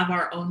all have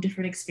our own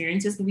different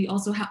experiences, but we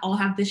also all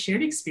have this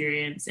shared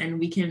experience, and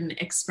we can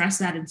express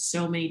that in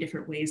so many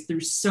different ways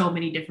through so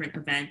many different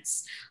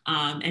events,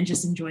 and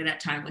just enjoy that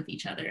time with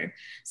each other.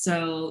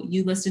 So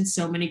you listed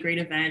so many great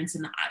events,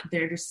 and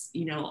they're just,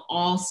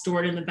 all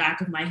stored in the back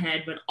of my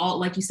head, but all,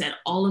 like you said,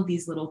 all of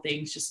these little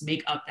things just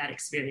make up that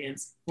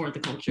experience for the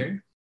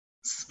culture.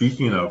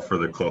 Speaking of for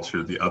the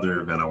culture, the other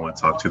event I want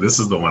to talk to, this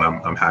is the one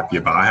I'm happy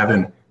about. I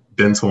haven't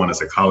been to one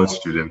as a college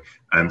student,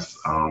 and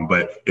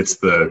but it's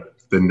the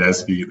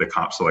NSBE,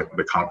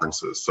 the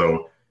conferences.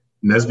 So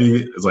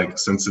NSBE is like,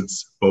 since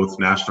it's both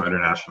national,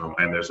 international,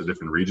 and there's the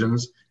different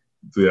regions,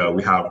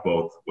 we have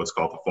both what's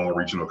called the Fall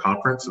Regional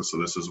Conference. And so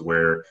this is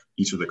where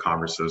each of the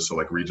conferences, so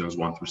like regions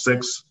 1 through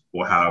 6,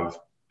 will have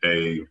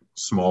a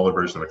smaller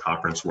version of a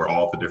conference where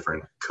all the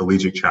different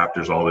collegiate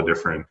chapters, all the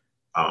different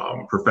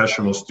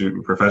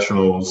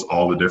professionals,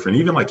 all the different,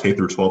 even like K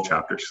through 12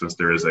 chapters, since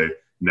there is a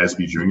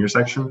NSBE junior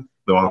section,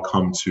 they'll all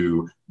come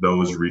to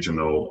those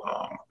regional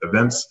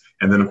events.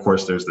 And then of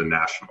course there's the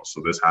national.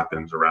 So this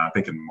happens around, I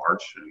think in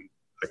March, and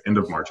like end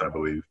of March, I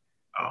believe,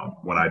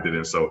 when I did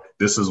it. So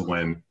this is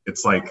when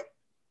it's like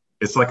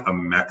a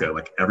mecca,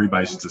 like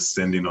everybody's just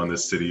descending on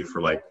this city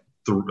for like,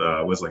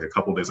 was like a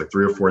couple of days, like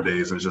 3 or 4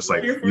 days. And it's just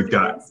like, you've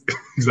got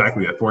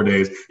exactly at 4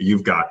 days,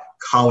 you've got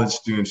college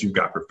students, you've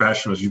got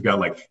professionals, you've got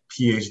like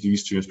PhD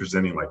students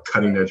presenting like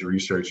cutting edge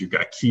research, you've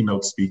got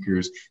keynote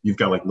speakers, you've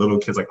got like little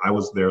kids. Like I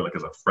was there like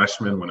as a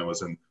freshman when I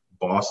was in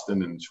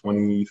Boston in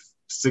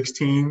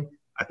 2016,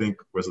 I think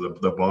was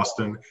the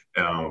Boston.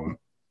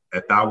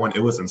 At that one, it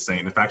was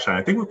insane. In fact,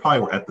 I think we probably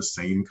were at the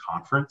same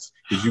conference.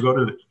 Did you go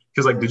to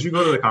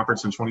the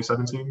conference in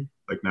 2017,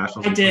 like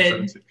nationals?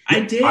 I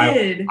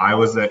did. I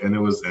was at, and it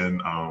was in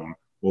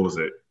what was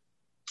it,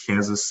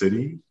 Kansas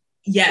City?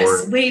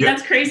 Yes.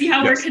 That's crazy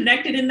how we're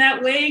connected in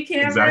that way,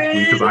 Cameron.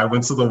 Exactly, because I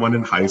went to the one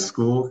in high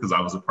school because I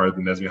was a part of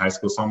the NSBE high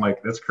school. So I'm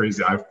like, that's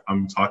crazy.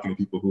 I'm talking to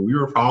people who we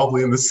were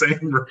probably in the same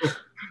room.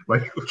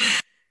 Like,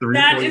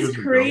 That is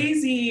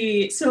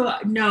crazy. So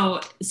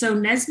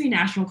NSBE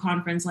National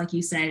Conference, like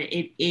you said,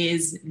 it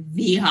is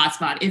the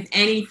hotspot. If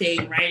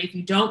anything, right? If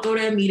you don't go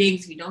to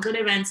meetings, if you don't go to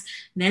events,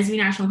 NSBE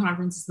National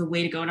Conference is the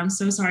way to go. And I'm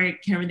so sorry,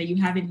 Cameron, that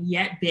you haven't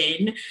yet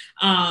been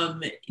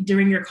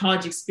during your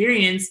college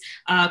experience.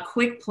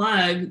 Quick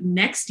plug,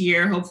 next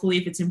year, hopefully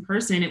if it's in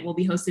person, it will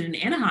be hosted in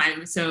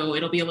Anaheim. So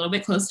it'll be a little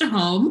bit close to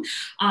home,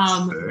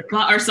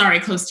 close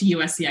to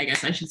USC, I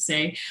guess I should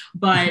say.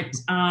 But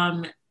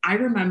I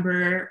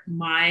remember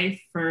my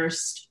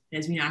first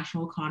NSBE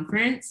National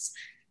Conference.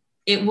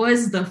 It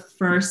was the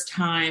first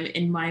time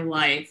in my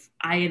life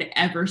I had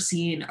ever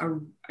seen a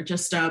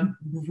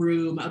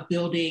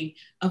building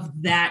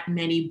of that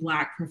many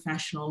Black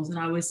professionals. And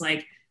I was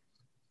like,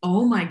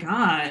 oh my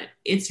God,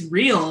 it's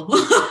real.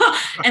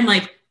 And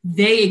like,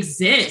 they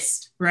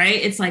exist, right?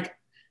 It's like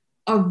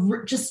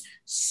just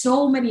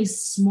so many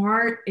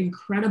smart,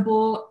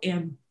 incredible,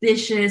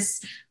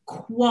 ambitious,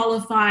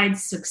 qualified,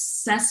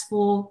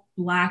 successful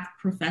Black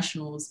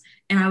professionals.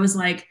 And I was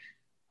like,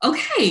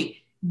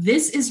 okay,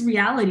 this is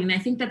reality. And I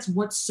think that's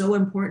what's so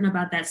important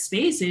about that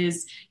space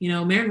is,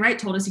 Marian Wright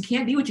told us you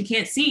can't be what you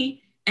can't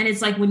see. And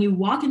it's like when you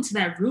walk into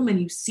that room and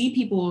you see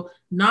people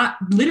not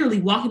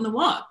literally walking the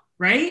walk,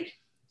 right?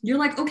 You're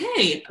like,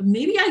 okay,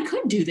 maybe I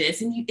could do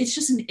this. And it's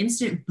just an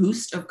instant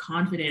boost of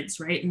confidence,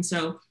 right? And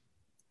so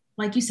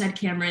like you said,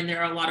 Cameron,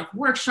 there are a lot of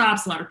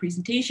workshops, a lot of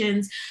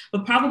presentations,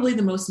 but probably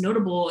the most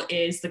notable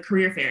is the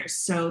career fairs.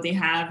 So they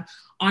have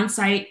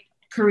on-site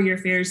career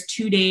fairs,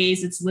 2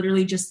 days. It's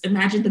literally just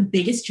imagine the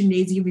biggest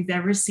gymnasium we've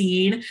ever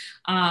seen,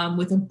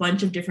 with a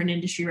bunch of different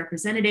industry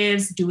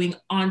representatives doing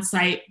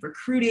on-site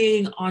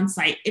recruiting,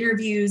 on-site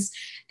interviews.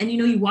 And,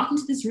 you walk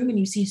into this room and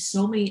you see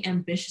so many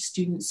ambitious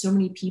students, so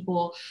many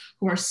people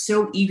who are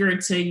so eager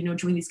to,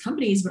 join these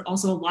companies, but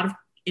also a lot of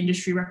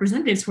industry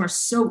representatives who are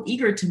so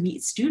eager to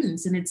meet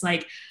students. And it's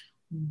like,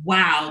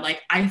 wow,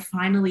 like I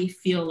finally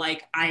feel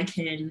like I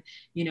can,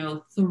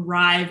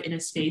 thrive in a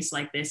space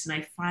like this. And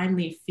I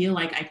finally feel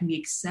like I can be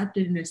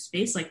accepted in a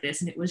space like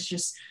this. And it was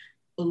just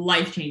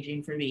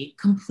life-changing for me,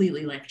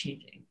 completely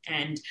life-changing.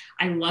 And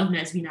I love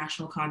NSBE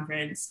National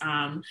Conference.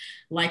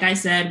 Like I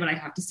said, but I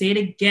have to say it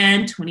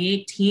again,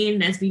 2018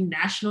 NSBE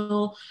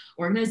National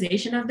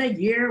Organization of the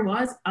Year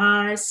was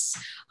us.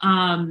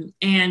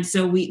 And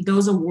so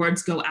those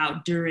awards go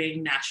out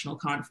during National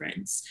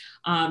Conference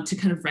to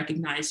kind of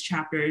recognize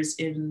chapters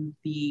in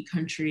the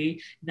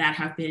country that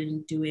have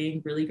been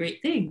doing really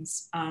great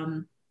things.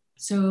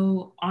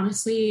 So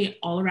honestly,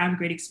 all around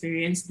great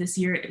experience. This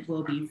year it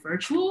will be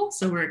virtual.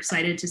 So we're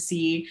excited to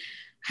see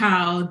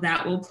how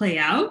that will play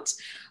out.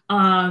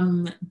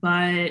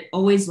 But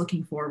always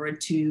looking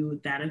forward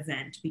to that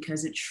event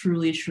because it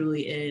truly,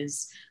 truly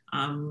is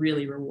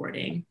really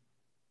rewarding.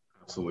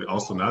 Absolutely.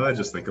 Also, now that I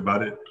just think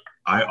about it,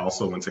 I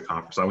also went to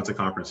conference. I went to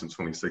conference in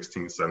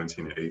 2016,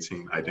 17, and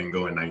 18. I didn't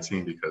go in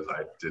 19 because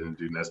I didn't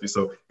do NSBE.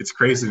 So it's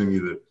crazy to me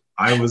that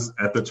I was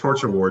at the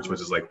Torch Awards,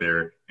 which is like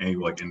their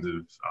annual end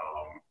of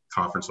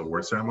conference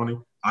award ceremony.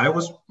 I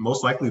was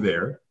most likely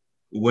there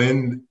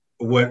when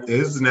what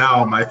is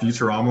now my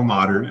future alma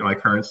mater, my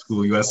current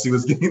school, USC,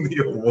 was getting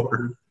the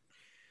award.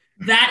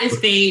 That is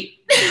fate.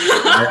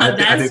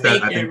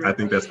 I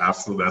think that's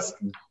absolutely, that's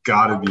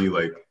gotta be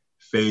like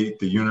fate,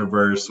 the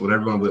universe,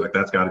 whatever you want to believe, like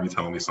that's gotta be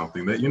telling me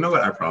something that,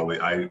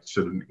 I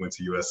should have went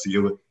to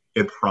USC.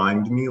 It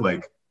primed me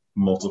like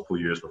multiple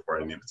years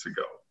before I needed to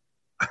go.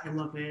 I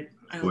love it.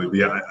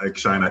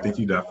 Shine, I think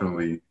you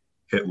definitely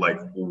hit like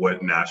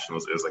what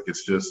nationals is. Like,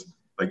 it's just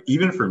like,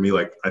 even for me,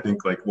 like, I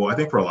think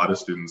for a lot of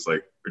students,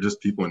 like, or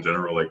just people in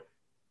general, like,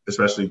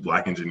 especially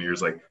Black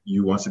engineers, like,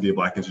 you want to be a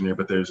Black engineer,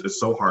 but it's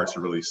so hard to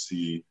really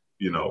see,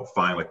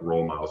 find like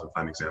role models and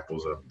find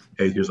examples of,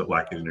 hey, here's a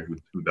Black engineer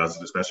who does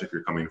it, especially if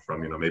you're coming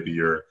from, maybe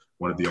you're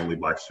one of the only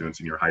Black students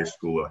in your high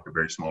school, like a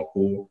very small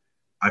pool.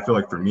 I feel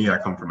like for me, I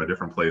come from a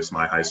different place.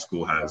 My high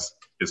school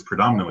is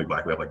predominantly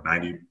Black. We have like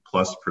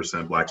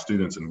 90+% Black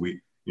students, and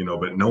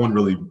but no one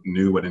really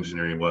knew what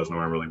engineering was. No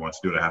one really wants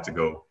to do it. I had to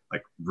go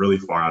like really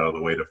far out of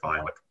the way to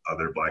find like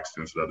other Black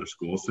students at other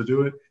schools to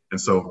do it. And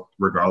so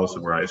regardless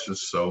of where it's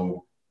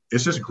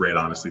just great,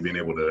 honestly, being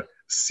able to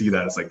see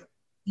that. It's like,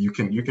 you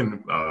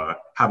can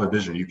have a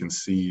vision. You can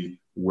see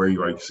where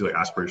you are. You can see like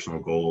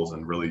aspirational goals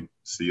and really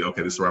see,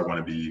 okay, this is where I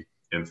want to be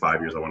in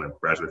 5 years. I want to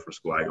graduate from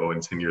school. In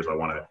 10 years, I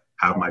want to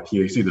have my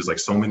PhD. There's like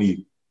so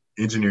many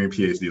engineering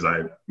PhDs.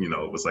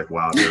 It was like,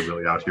 wow, they're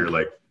really out here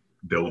like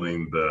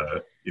building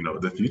the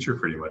future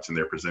pretty much, and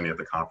they're presenting at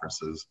the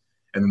conferences.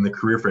 And then the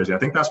career fairs, I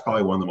think that's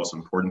probably one of the most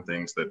important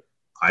things that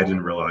I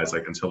didn't realize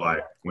like until I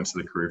went to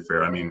the career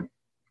fair. I mean,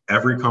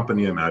 every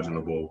company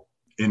imaginable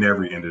in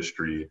every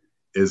industry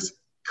is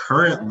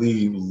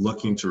currently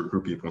looking to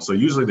recruit people. So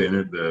usually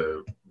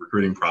the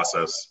recruiting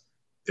process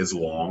is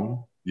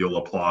long. You'll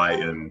apply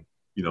in,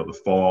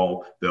 the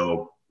fall.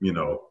 They'll,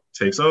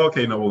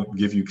 we'll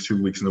give you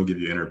 2 weeks and they'll give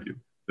you an interview.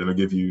 Then they'll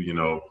give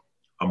you,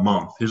 a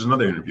month. Here's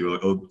another interview.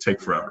 It'll take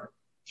forever.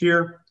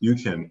 Here, you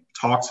can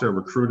talk to a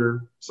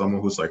recruiter,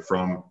 someone who's like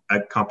from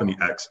company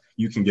X.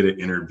 You can get an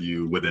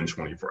interview within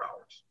 24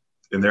 hours.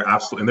 And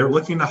they're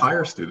looking to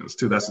hire students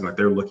too. That's like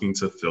they're looking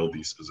to fill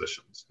these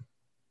positions.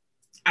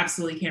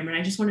 Absolutely, Cameron.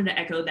 I just wanted to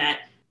echo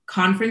that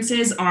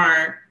conferences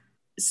are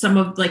some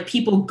of like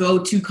people go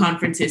to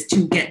conferences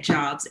to get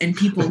jobs, and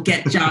people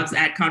get jobs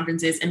at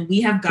conferences. And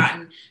we have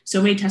gotten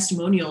so many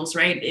testimonials,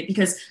 right?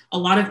 Because a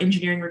lot of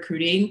engineering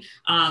recruiting,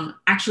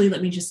 actually,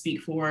 let me just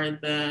speak for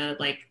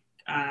the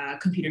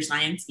computer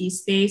science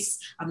space.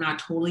 I'm not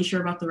totally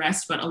sure about the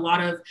rest, but a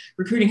lot of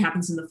recruiting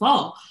happens in the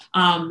fall.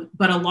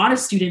 But a lot of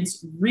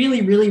students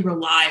really, really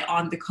rely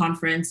on the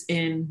conference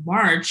in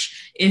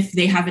March if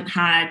they haven't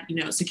had,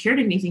 secured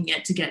anything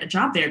yet to get a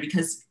job there,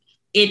 because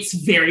it's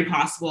very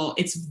possible.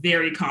 It's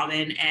very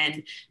common.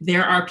 And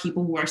there are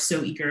people who are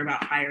so eager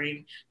about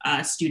hiring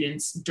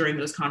students during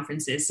those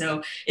conferences.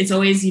 So it's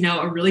always,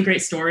 a really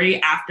great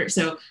story after.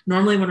 So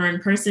normally when we're in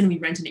person, we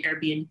rent an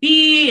Airbnb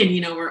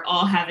and, we're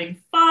all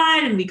having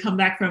fun, and we come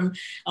back from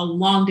a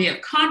long day of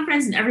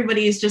conference and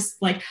everybody is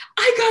just like,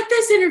 I got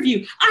this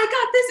interview, I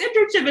got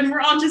this internship. And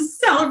we're all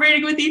just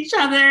celebrating with each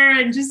other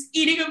and just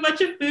eating a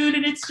bunch of food.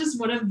 And it's just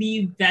one of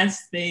the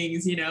best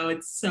things,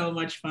 it's so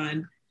much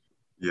fun.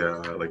 Yeah,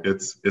 like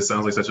it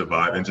sounds like such a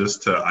vibe.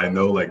 And I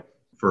know like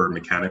for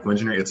mechanical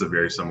engineering, it's a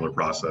very similar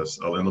process.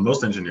 And the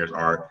most engineers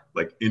are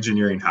like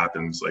engineering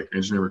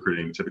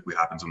recruiting typically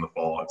happens in the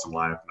fall. It's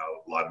aligned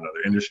with a lot of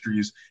other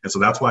industries. And so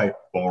that's why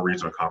Fall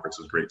Regional Conference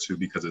is great too,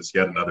 because it's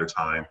yet another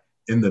time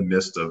in the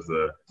midst of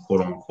the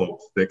quote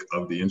unquote thick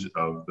of the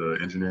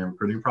engineering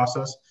recruiting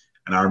process.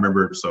 And I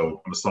remember,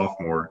 so I'm a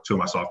sophomore, two of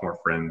my sophomore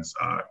friends,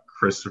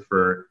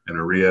 Christopher and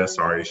Maria,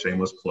 sorry,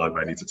 shameless plug,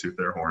 but I need to toot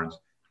their horns.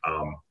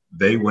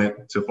 They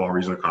went to Fall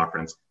Regional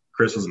Conference.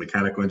 Chris was a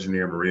mechanical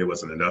engineer. Maria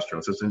was an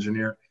industrial systems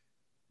engineer.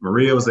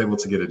 Maria was able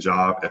to get a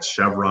job at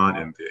Chevron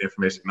in the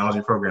information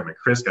technology program, and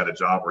Chris got a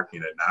job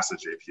working at NASA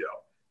JPL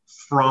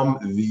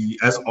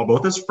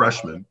both as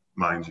freshmen,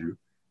 mind you,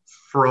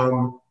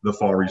 from the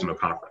Fall Regional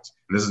Conference.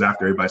 And this is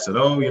after everybody said,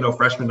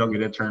 freshmen don't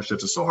get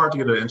internships. It's so hard to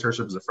get an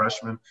internship as a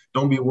freshman.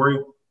 Don't be worried.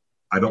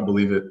 I don't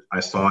believe it. I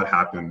saw it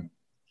happen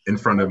in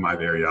front of my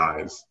very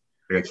eyes.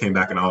 I came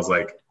back and I was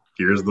like,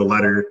 here's the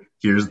letter,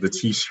 here's the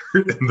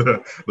t-shirt and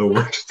the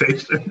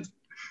workstation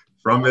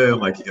from it.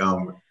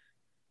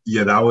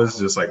 That was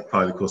just like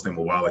probably the coolest thing in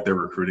a while. Like they're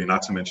recruiting,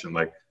 not to mention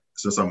like,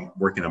 since I'm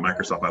working at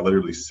Microsoft, I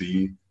literally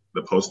see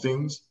the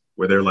postings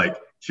where they're like,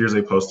 here's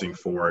a posting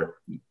for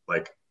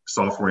like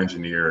software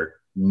engineer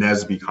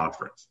NSBE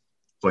conference.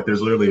 So like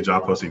there's literally a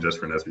job posting just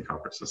for NSBE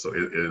conferences. So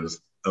it is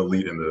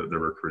elite in the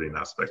recruiting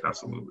aspect,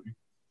 absolutely.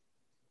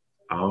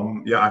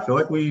 I feel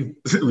like we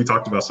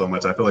talked about so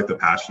much. I feel like the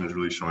passion is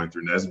really showing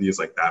through. NSBE is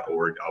like that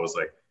org. I was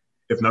like,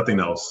 if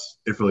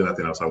really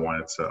nothing else, I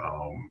wanted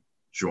to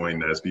join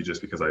NSBE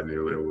just because I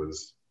knew it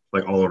was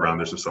like all around.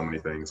 There's just so many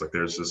things. Like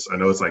there's just, I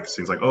know it's like,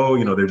 seems like,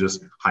 they're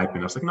just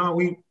hyping us. Like, no,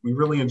 we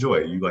really enjoy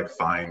it. You like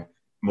find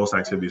most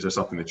activities are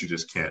something that you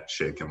just can't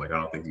shake. And like, I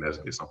don't think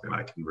NSBE is something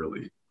I can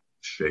really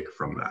shake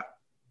from that.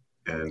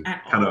 And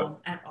kind of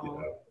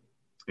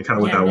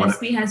with that one.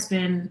 NSBE has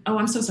been,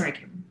 I'm so sorry,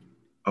 Kim.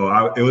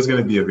 It was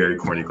going to be a very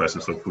corny question,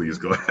 so please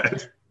go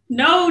ahead.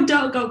 No,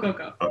 don't go.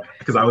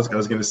 Because I was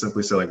going to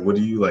simply say, like, what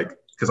do you like?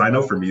 Because I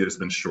know for me it's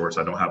been short,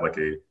 so I don't have like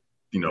a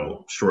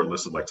short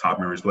list of like top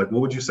memories. But like, what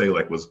would you say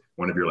like was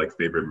one of your like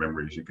favorite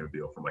memories you can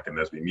feel from like a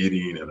NSBE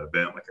meeting, an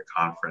event, like a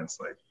conference,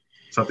 like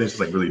something just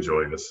like really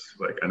joyous?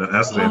 Like, and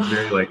that's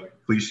very like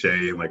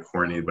cliche and like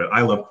corny, but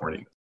I love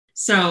corny.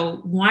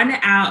 So one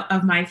out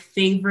of my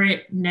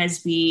favorite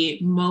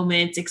NSBE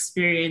moments,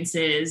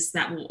 experiences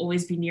that will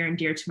always be near and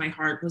dear to my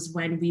heart was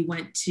when we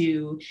went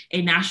to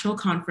a national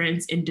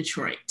conference in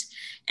Detroit.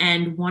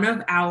 And one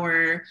of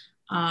our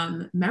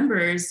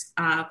members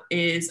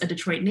is a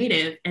Detroit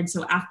native. And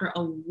so after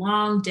a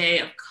long day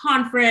of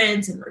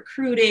conference and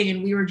recruiting,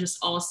 and we were just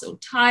all so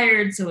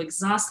tired, so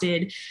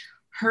exhausted,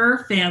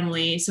 her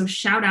family, so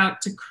shout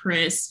out to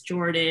Chris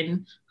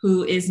Jordan,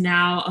 who is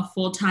now a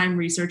full-time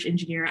research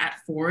engineer at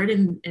Ford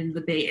in the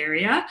Bay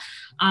Area.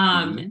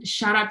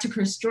 Shout out to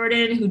Chris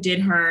Jordan, who did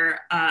her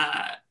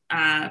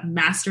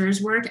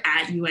master's work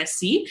at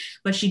USC,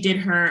 but she did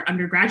her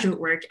undergraduate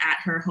work at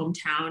her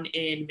hometown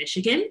in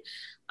Michigan.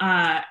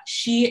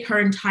 Her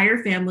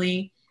entire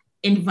family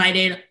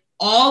invited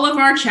all of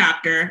our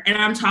chapter, and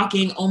I'm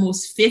talking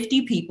almost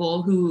 50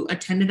 people who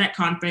attended that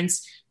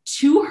conference,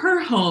 to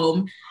her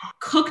home,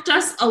 cooked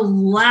us a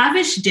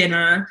lavish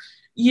dinner.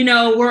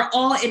 We're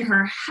all in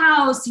her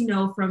house,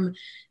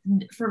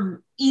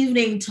 from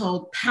evening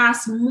till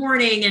past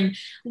morning, and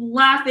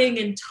laughing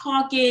and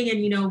talking.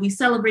 And, we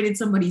celebrated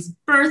somebody's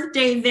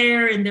birthday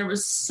there, and there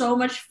was so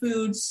much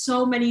food,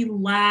 so many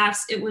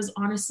laughs. It was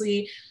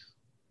honestly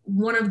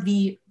one of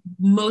the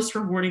most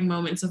rewarding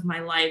moments of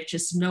my life,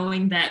 just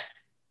knowing that,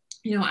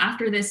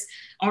 after this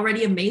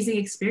already amazing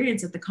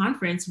experience at the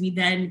conference, we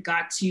then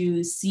got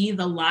to see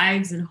the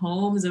lives and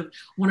homes of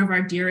one of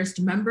our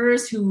dearest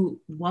members who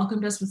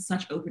welcomed us with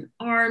such open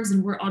arms.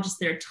 And we're all just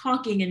there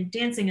talking and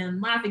dancing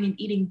and laughing and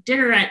eating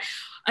dinner at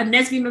a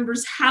NSBE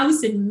member's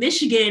house in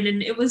Michigan.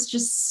 And it was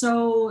just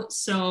so,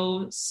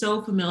 so,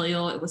 so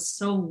familial. It was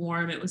so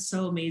warm. It was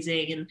so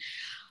amazing. And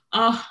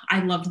Oh,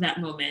 I loved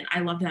that moment. I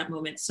loved that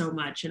moment so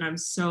much. And I'm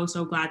so,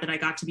 so glad that I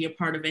got to be a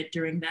part of it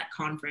during that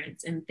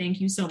conference. And thank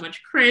you so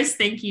much, Chris.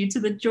 Thank you to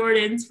the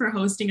Jordans for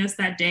hosting us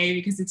that day,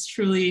 because it's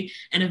truly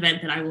an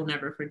event that I will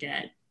never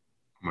forget.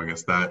 Oh my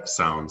gosh, that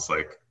sounds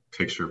like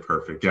picture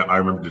perfect. Yeah, I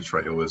remember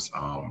Detroit. It was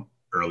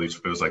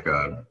it was like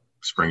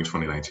spring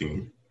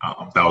 2019.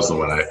 That was the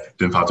one I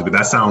didn't pop to, but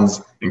that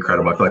sounds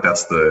incredible. I feel like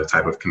that's the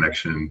type of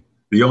connection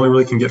that you only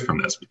really can get from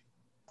NSBE.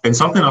 And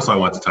something else I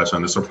want to touch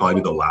on, this will probably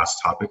be the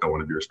last topic. I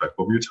want to be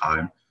respectful of your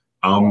time.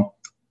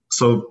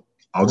 So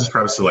I'll just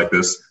preface it like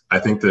this. I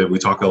think that we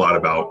talk a lot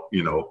about,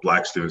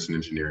 Black students in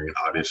engineering, and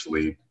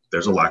obviously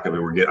there's a lack of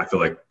it. I feel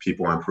like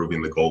people are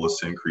improving. The goal is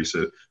to increase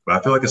it. But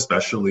I feel like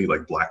especially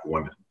like Black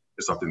women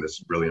is something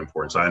that's really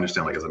important. So I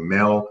understand, like, as a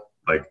male,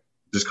 like,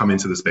 just come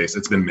into the space,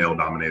 it's been male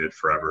dominated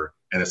forever.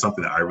 And it's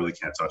something that I really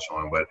can't touch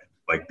on. But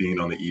like being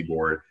on the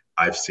e-board,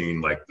 I've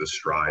seen like the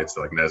strides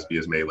that like NSBE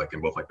has made, like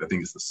in both, like I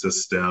think it's the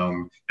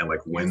system and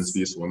like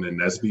WNSBE, so Women in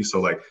NSBE.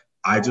 So like,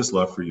 I just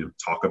love for you to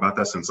talk about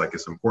that, since like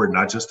it's important,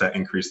 not just to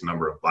increase the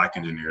number of Black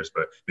engineers,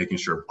 but making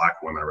sure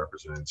Black women are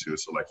represented too.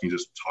 So like, can you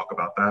just talk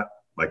about that,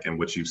 like, and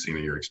what you've seen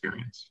in your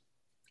experience?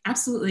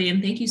 Absolutely.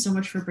 And thank you so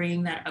much for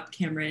bringing that up,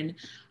 Cameron.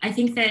 I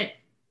think that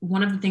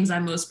one of the things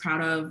I'm most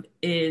proud of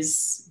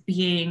is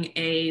being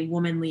a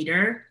woman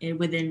leader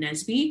within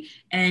NSBE.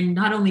 And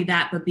not only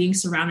that, but being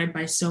surrounded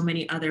by so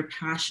many other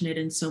passionate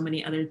and so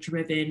many other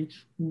driven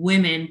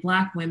women,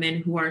 Black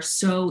women, who are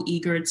so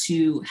eager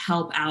to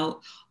help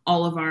out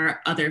all of our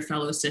other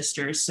fellow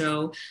sisters.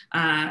 So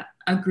a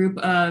group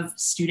of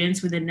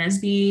students within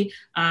NSBE,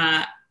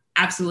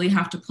 absolutely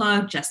have to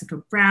plug Jessica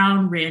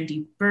Brown,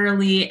 Randy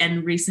Burley,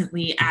 and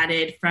recently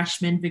added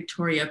freshman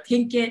Victoria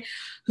Pinkett,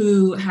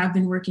 who have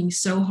been working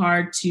so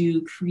hard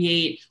to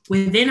create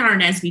within our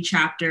NSBE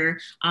chapter,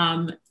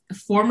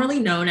 formerly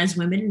known as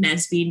Women in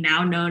NSBE,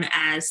 now known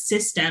as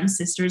SISTEM,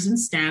 Sisters in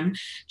STEM,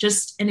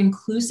 just an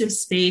inclusive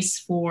space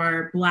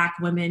for Black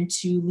women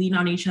to lean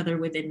on each other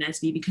within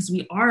NSBE, because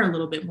we are a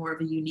little bit more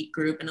of a unique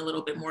group and a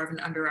little bit more of an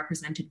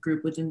underrepresented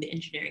group within the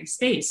engineering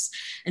space.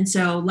 And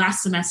so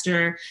last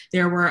semester,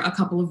 there were a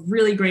couple of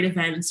really great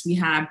events. We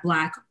had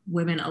Black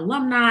women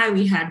alumni.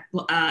 We had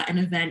an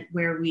event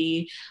where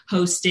we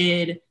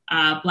hosted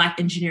Black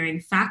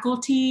engineering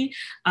faculty,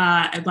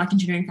 Black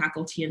engineering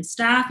faculty and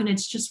staff. And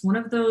it's just one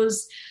of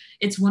those,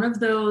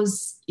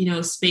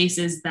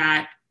 spaces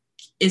that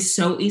is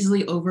so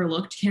easily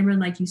overlooked, Cameron,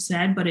 like you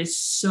said, but is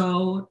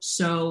so,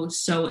 so,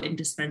 so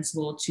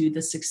indispensable to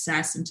the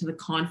success and to the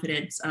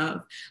confidence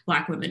of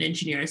Black women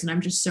engineers. And I'm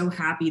just so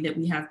happy that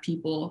we have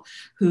people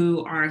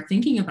who are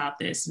thinking about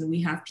this, and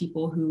we have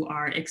people who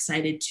are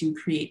excited to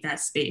create that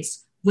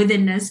space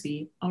within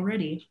NSBE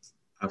already.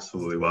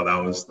 Absolutely. Wow,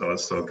 that was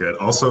so good.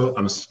 Also,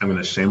 I'm going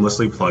to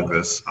shamelessly plug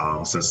this,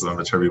 since it's on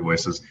the Viterbi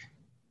Voices.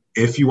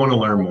 If you want to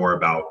learn more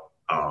about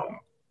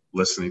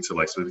listening to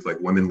like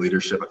women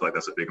leadership, I feel like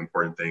that's a big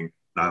important thing.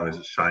 Not only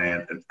is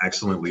Cheyenne an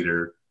excellent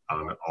leader,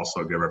 and also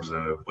a good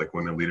representative of like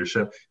women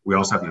leadership, we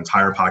also have an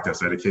entire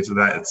podcast dedicated to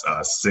that. It's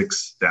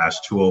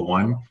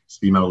 6-201,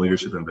 Female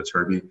Leadership in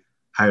Viterbi.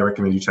 Highly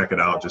recommend you check it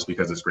out, just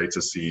because it's great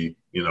to see,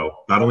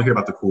 not only hear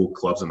about the cool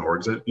clubs and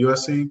orgs at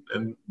USC,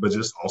 but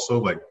just also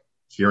like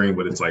hearing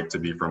what it's like to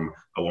be from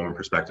a woman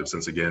perspective.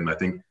 Since again, I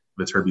think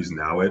Viterbi's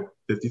now at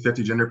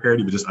 50-50 gender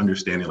parity, but just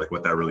understanding like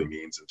what that really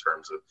means in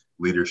terms of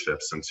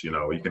leadership, since, you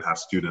can have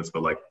students,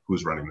 but like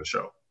who's running the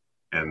show.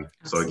 And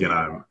Absolutely. So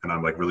again,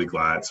 I'm like really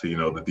glad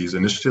to, that these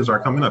initiatives are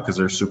coming up, because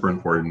they're super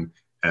important.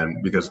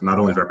 And because not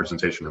only is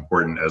representation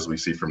important, as we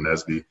see from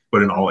NSBE,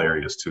 but in all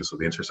areas too. So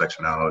the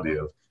intersectionality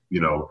of,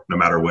 no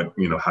matter what,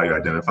 how you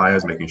identify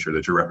as, making sure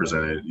that you're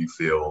represented, you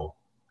feel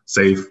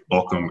safe,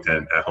 welcome,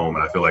 and at home.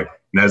 And I feel like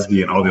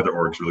NSBE and all the other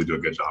orgs really do a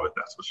good job at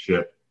that. So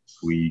SHIP,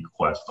 SWE,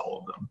 Quest, all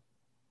of them.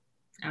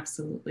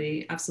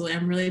 Absolutely. Absolutely.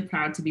 I'm really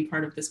proud to be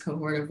part of this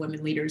cohort of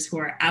women leaders who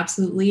are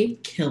absolutely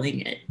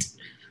killing it.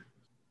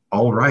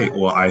 All right.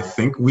 Well, I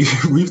think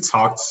we've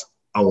talked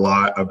a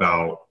lot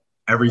about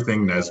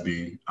everything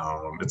NSBE.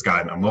 It's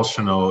gotten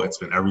emotional. It's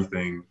been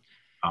everything.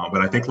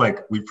 But I think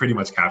like we pretty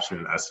much captured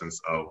an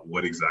essence of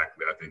what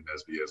exactly I think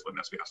NSBE is, what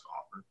NSBE has to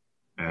offer.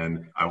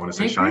 And I want to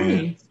say,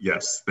 Cheyenne,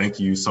 yes, thank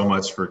you so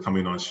much for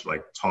coming on,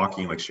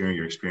 talking, sharing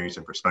your experience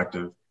and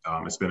perspective.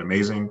 It's been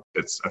amazing.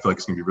 I feel like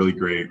it's going to be really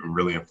great and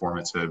really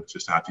informative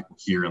just to have people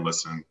hear and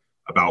listen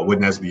about what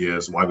NSBE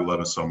is, why we love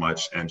it so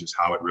much, and just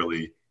how it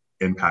really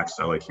impacts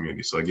the LA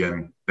community. So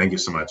again, thank you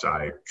so much.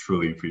 I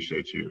truly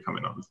appreciate you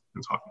coming on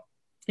and talking.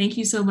 Thank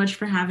you so much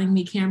for having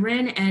me,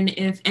 Cameron. And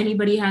if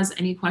anybody has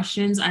any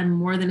questions, I'm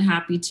more than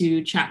happy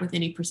to chat with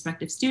any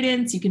prospective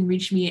students. You can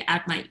reach me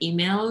at my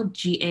email,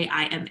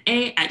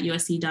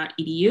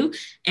 gaima@usc.edu.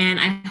 And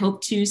I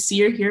hope to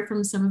see or hear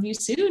from some of you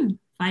soon.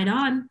 Fight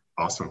on.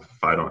 Awesome.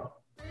 Fight on.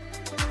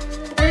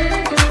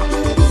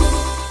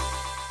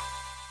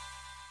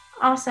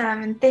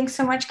 Awesome. And thanks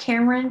so much,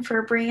 Cameron,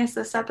 for bringing us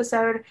this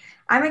episode.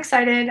 I'm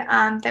excited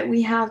that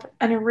we have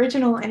an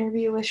original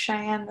interview with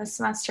Cheyenne this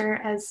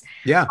semester, as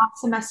last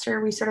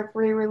semester we sort of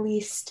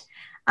re-released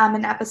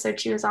An episode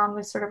she was on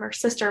with sort of our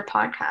sister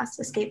podcast,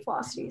 Escape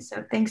Velocity.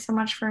 So thanks so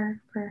much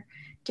for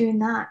doing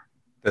that.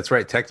 That's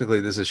right.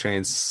 Technically, this is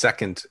Cheyenne's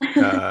second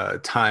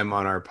time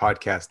on our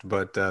podcast,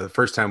 but the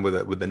first time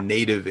with a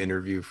native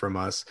interview from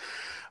us.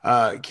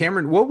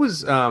 Cameron, what was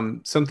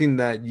something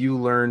that you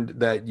learned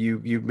that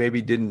you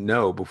maybe didn't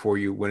know before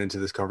you went into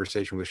this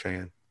conversation with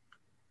Cheyenne?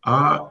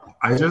 I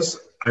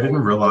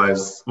didn't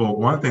realize, well,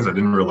 one of the things I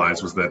didn't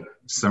realize was that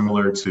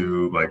similar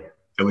to like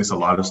at least a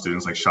lot of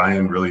students, like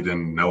Cheyenne really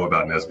didn't know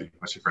about NSBE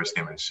when she first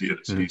came in. She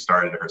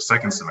started her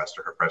second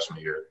semester, her freshman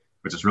year,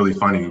 which is really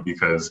funny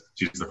because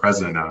she's the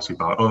president now. She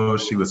thought, oh,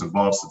 she was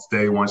involved since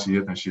day one.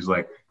 And she's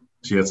like,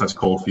 she had such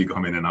cold feet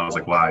coming in. I was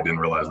like, wow, I didn't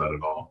realize that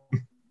at all.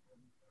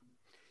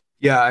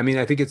 Yeah, I mean,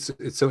 I think it's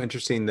so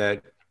interesting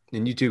that,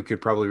 and you two could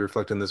probably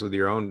reflect on this with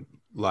your own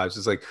lives.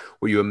 It's like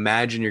what you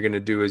imagine you're going to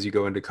do as you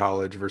go into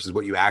college versus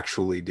what you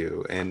actually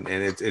do, and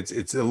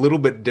it's a little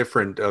bit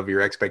different of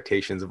your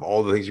expectations of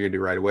all the things you're going to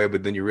do right away.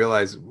 But then you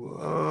realize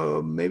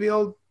maybe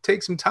I'll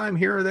take some time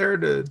here or there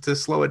to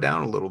slow it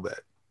down a little bit.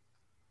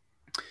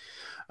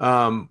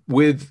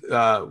 With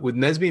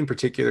NSBE in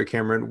particular,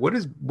 Cameron, what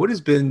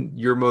has been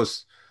your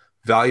most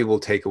valuable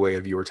takeaway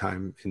of your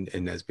time in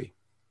NSBE?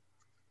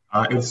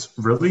 It's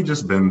really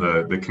just been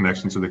the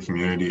connection to the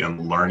community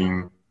and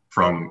learning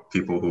from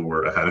people who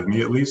were ahead of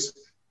me, at least.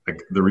 Like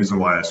the reason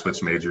why I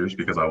switched majors,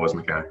 because I was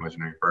mechanical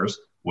engineering first,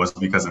 was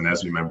because an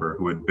NSBE member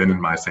who had been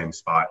in my same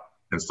spot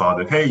and saw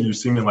that, hey, you're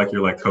seeming like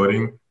you're like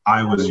coding.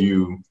 I was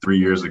you 3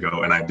 years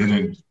ago and I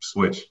didn't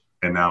switch.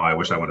 And now I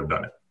wish I would have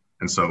done it.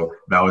 And so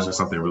that was just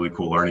something really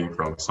cool learning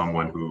from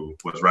someone who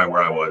was right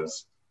where I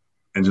was.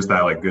 And just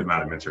that like good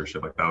amount of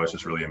mentorship, like that was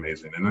just really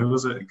amazing. And it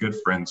was a good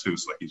friend too.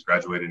 So like he's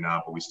graduated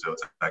now, but we still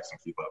text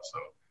and keep up. So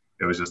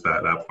it was just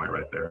that point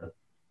right there.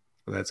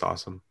 Well, that's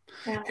awesome.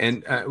 Yeah.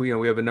 And we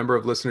have a number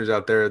of listeners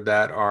out there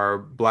that are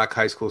Black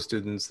high school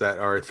students that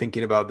are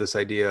thinking about this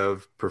idea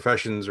of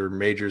professions or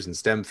majors in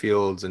STEM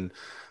fields, and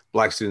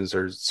Black students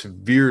are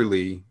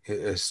severely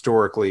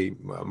historically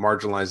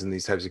marginalized in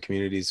these types of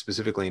communities,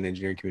 specifically in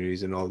engineering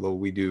communities. And although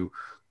we're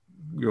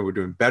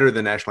doing better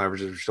than national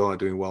averages, we're still not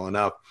doing well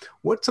enough.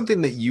 What's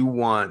something that you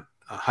want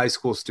high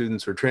school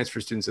students or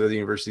transfer students at other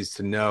universities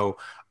to know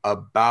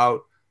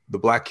about the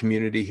Black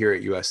community here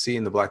at USC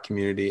and the Black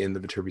community in the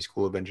Viterbi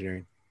School of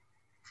Engineering?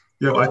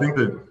 Yeah, well, I think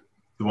that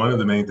one of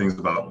the main things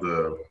about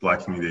the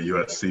Black community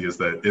at USC is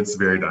that it's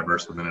very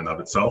diverse within and of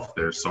itself.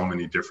 There's so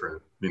many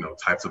different,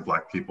 types of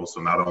Black people.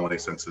 So not only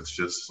since it's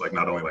just like,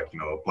 not only like,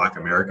 Black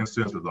American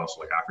students, but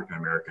also like African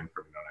American,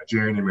 from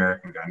Nigerian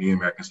American, Ghanaian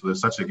American. So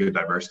there's such a good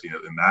diversity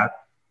in that.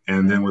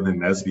 And then within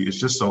NSBE, it's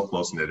just so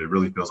close knit. It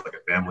really feels like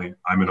a family.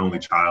 I'm an only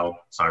child,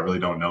 so I really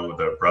don't know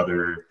the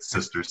brother,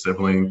 sister,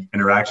 sibling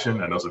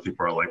interaction. I know some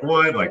people are like,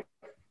 what? Like,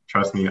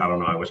 trust me, I don't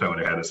know. I wish I would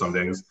have had it some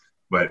days.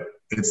 But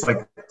it's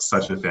like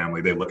such a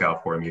family. They look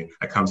out for me.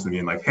 It comes to me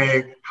and like,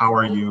 hey, how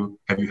are you?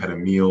 Have you had a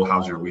meal?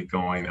 How's your week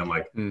going? And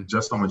like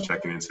just someone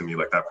checking into me,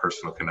 like that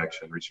personal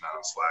connection, reaching out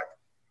on Slack.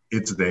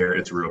 It's there.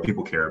 It's real.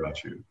 People care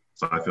about you.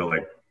 So I feel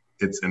like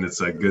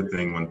it's a good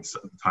thing when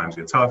times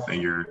get tough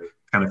and you're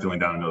kind of feeling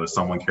down and know that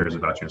someone cares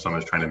about you and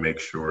someone's trying to make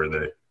sure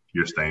that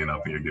you're staying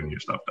up and you're getting your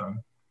stuff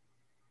done.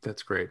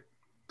 That's great.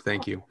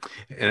 Thank you.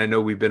 And I know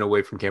we've been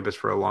away from campus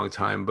for a long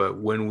time, but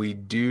when we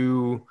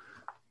do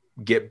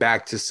get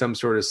back to some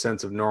sort of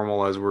sense of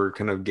normal, as we're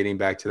kind of getting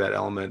back to that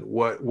element,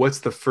 what's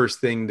the first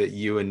thing that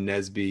you and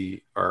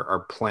NSBE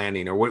are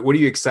planning, or what are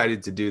you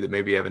excited to do that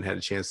maybe you haven't had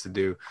a chance to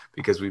do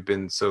because we've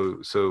been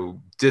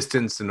so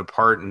distanced and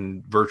apart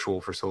and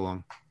virtual for so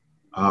long?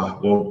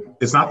 Well,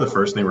 it's not the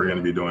first thing we're going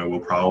to be doing. We'll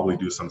probably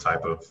do some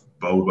type of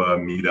boba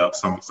meetup,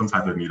 some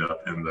type of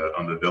meetup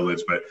on the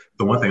village. But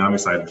the one thing I'm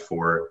excited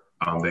for,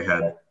 they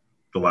had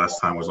the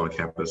last time I was on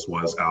campus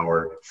was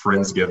our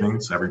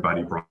Friendsgiving. So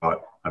everybody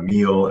brought a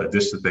meal, a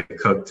dish that they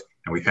cooked,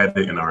 and we had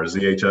it in our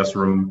ZHS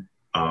room,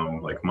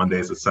 like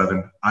Mondays at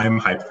 7.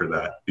 I'm hyped for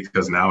that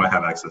because now I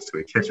have access to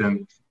a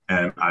kitchen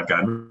and I've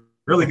gotten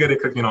really good at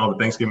cooking all the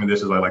Thanksgiving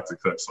dishes I like to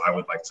cook. So I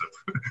would like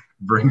to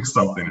bring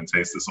something and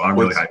taste it. So I'm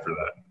really hyped for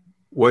that.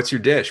 What's your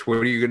dish? What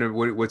are you gonna?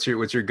 What's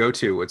your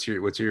go-to? What's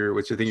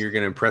your thing you're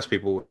gonna impress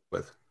people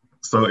with?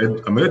 So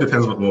it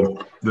depends.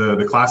 Well,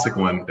 the classic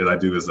one that I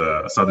do is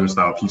a Southern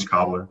style peach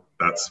cobbler.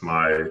 That's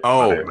my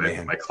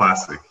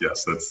classic.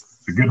 Yes,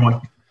 that's a good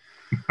one.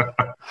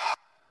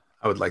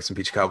 I would like some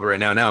peach cobbler right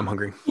now. Now I'm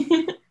hungry.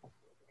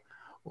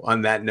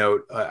 On that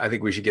note, I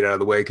think we should get out of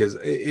the way because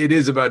it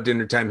is about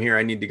dinner time here.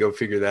 I need to go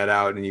figure that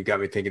out. And you've got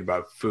me thinking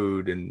about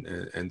food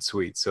and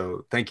sweets.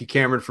 So thank you,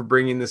 Cameron, for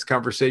bringing this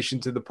conversation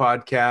to the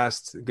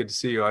podcast. Good to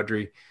see you,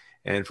 Audrey.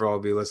 And for all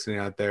of you listening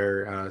out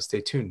there,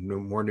 stay tuned.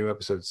 More new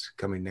episodes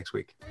coming next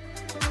week.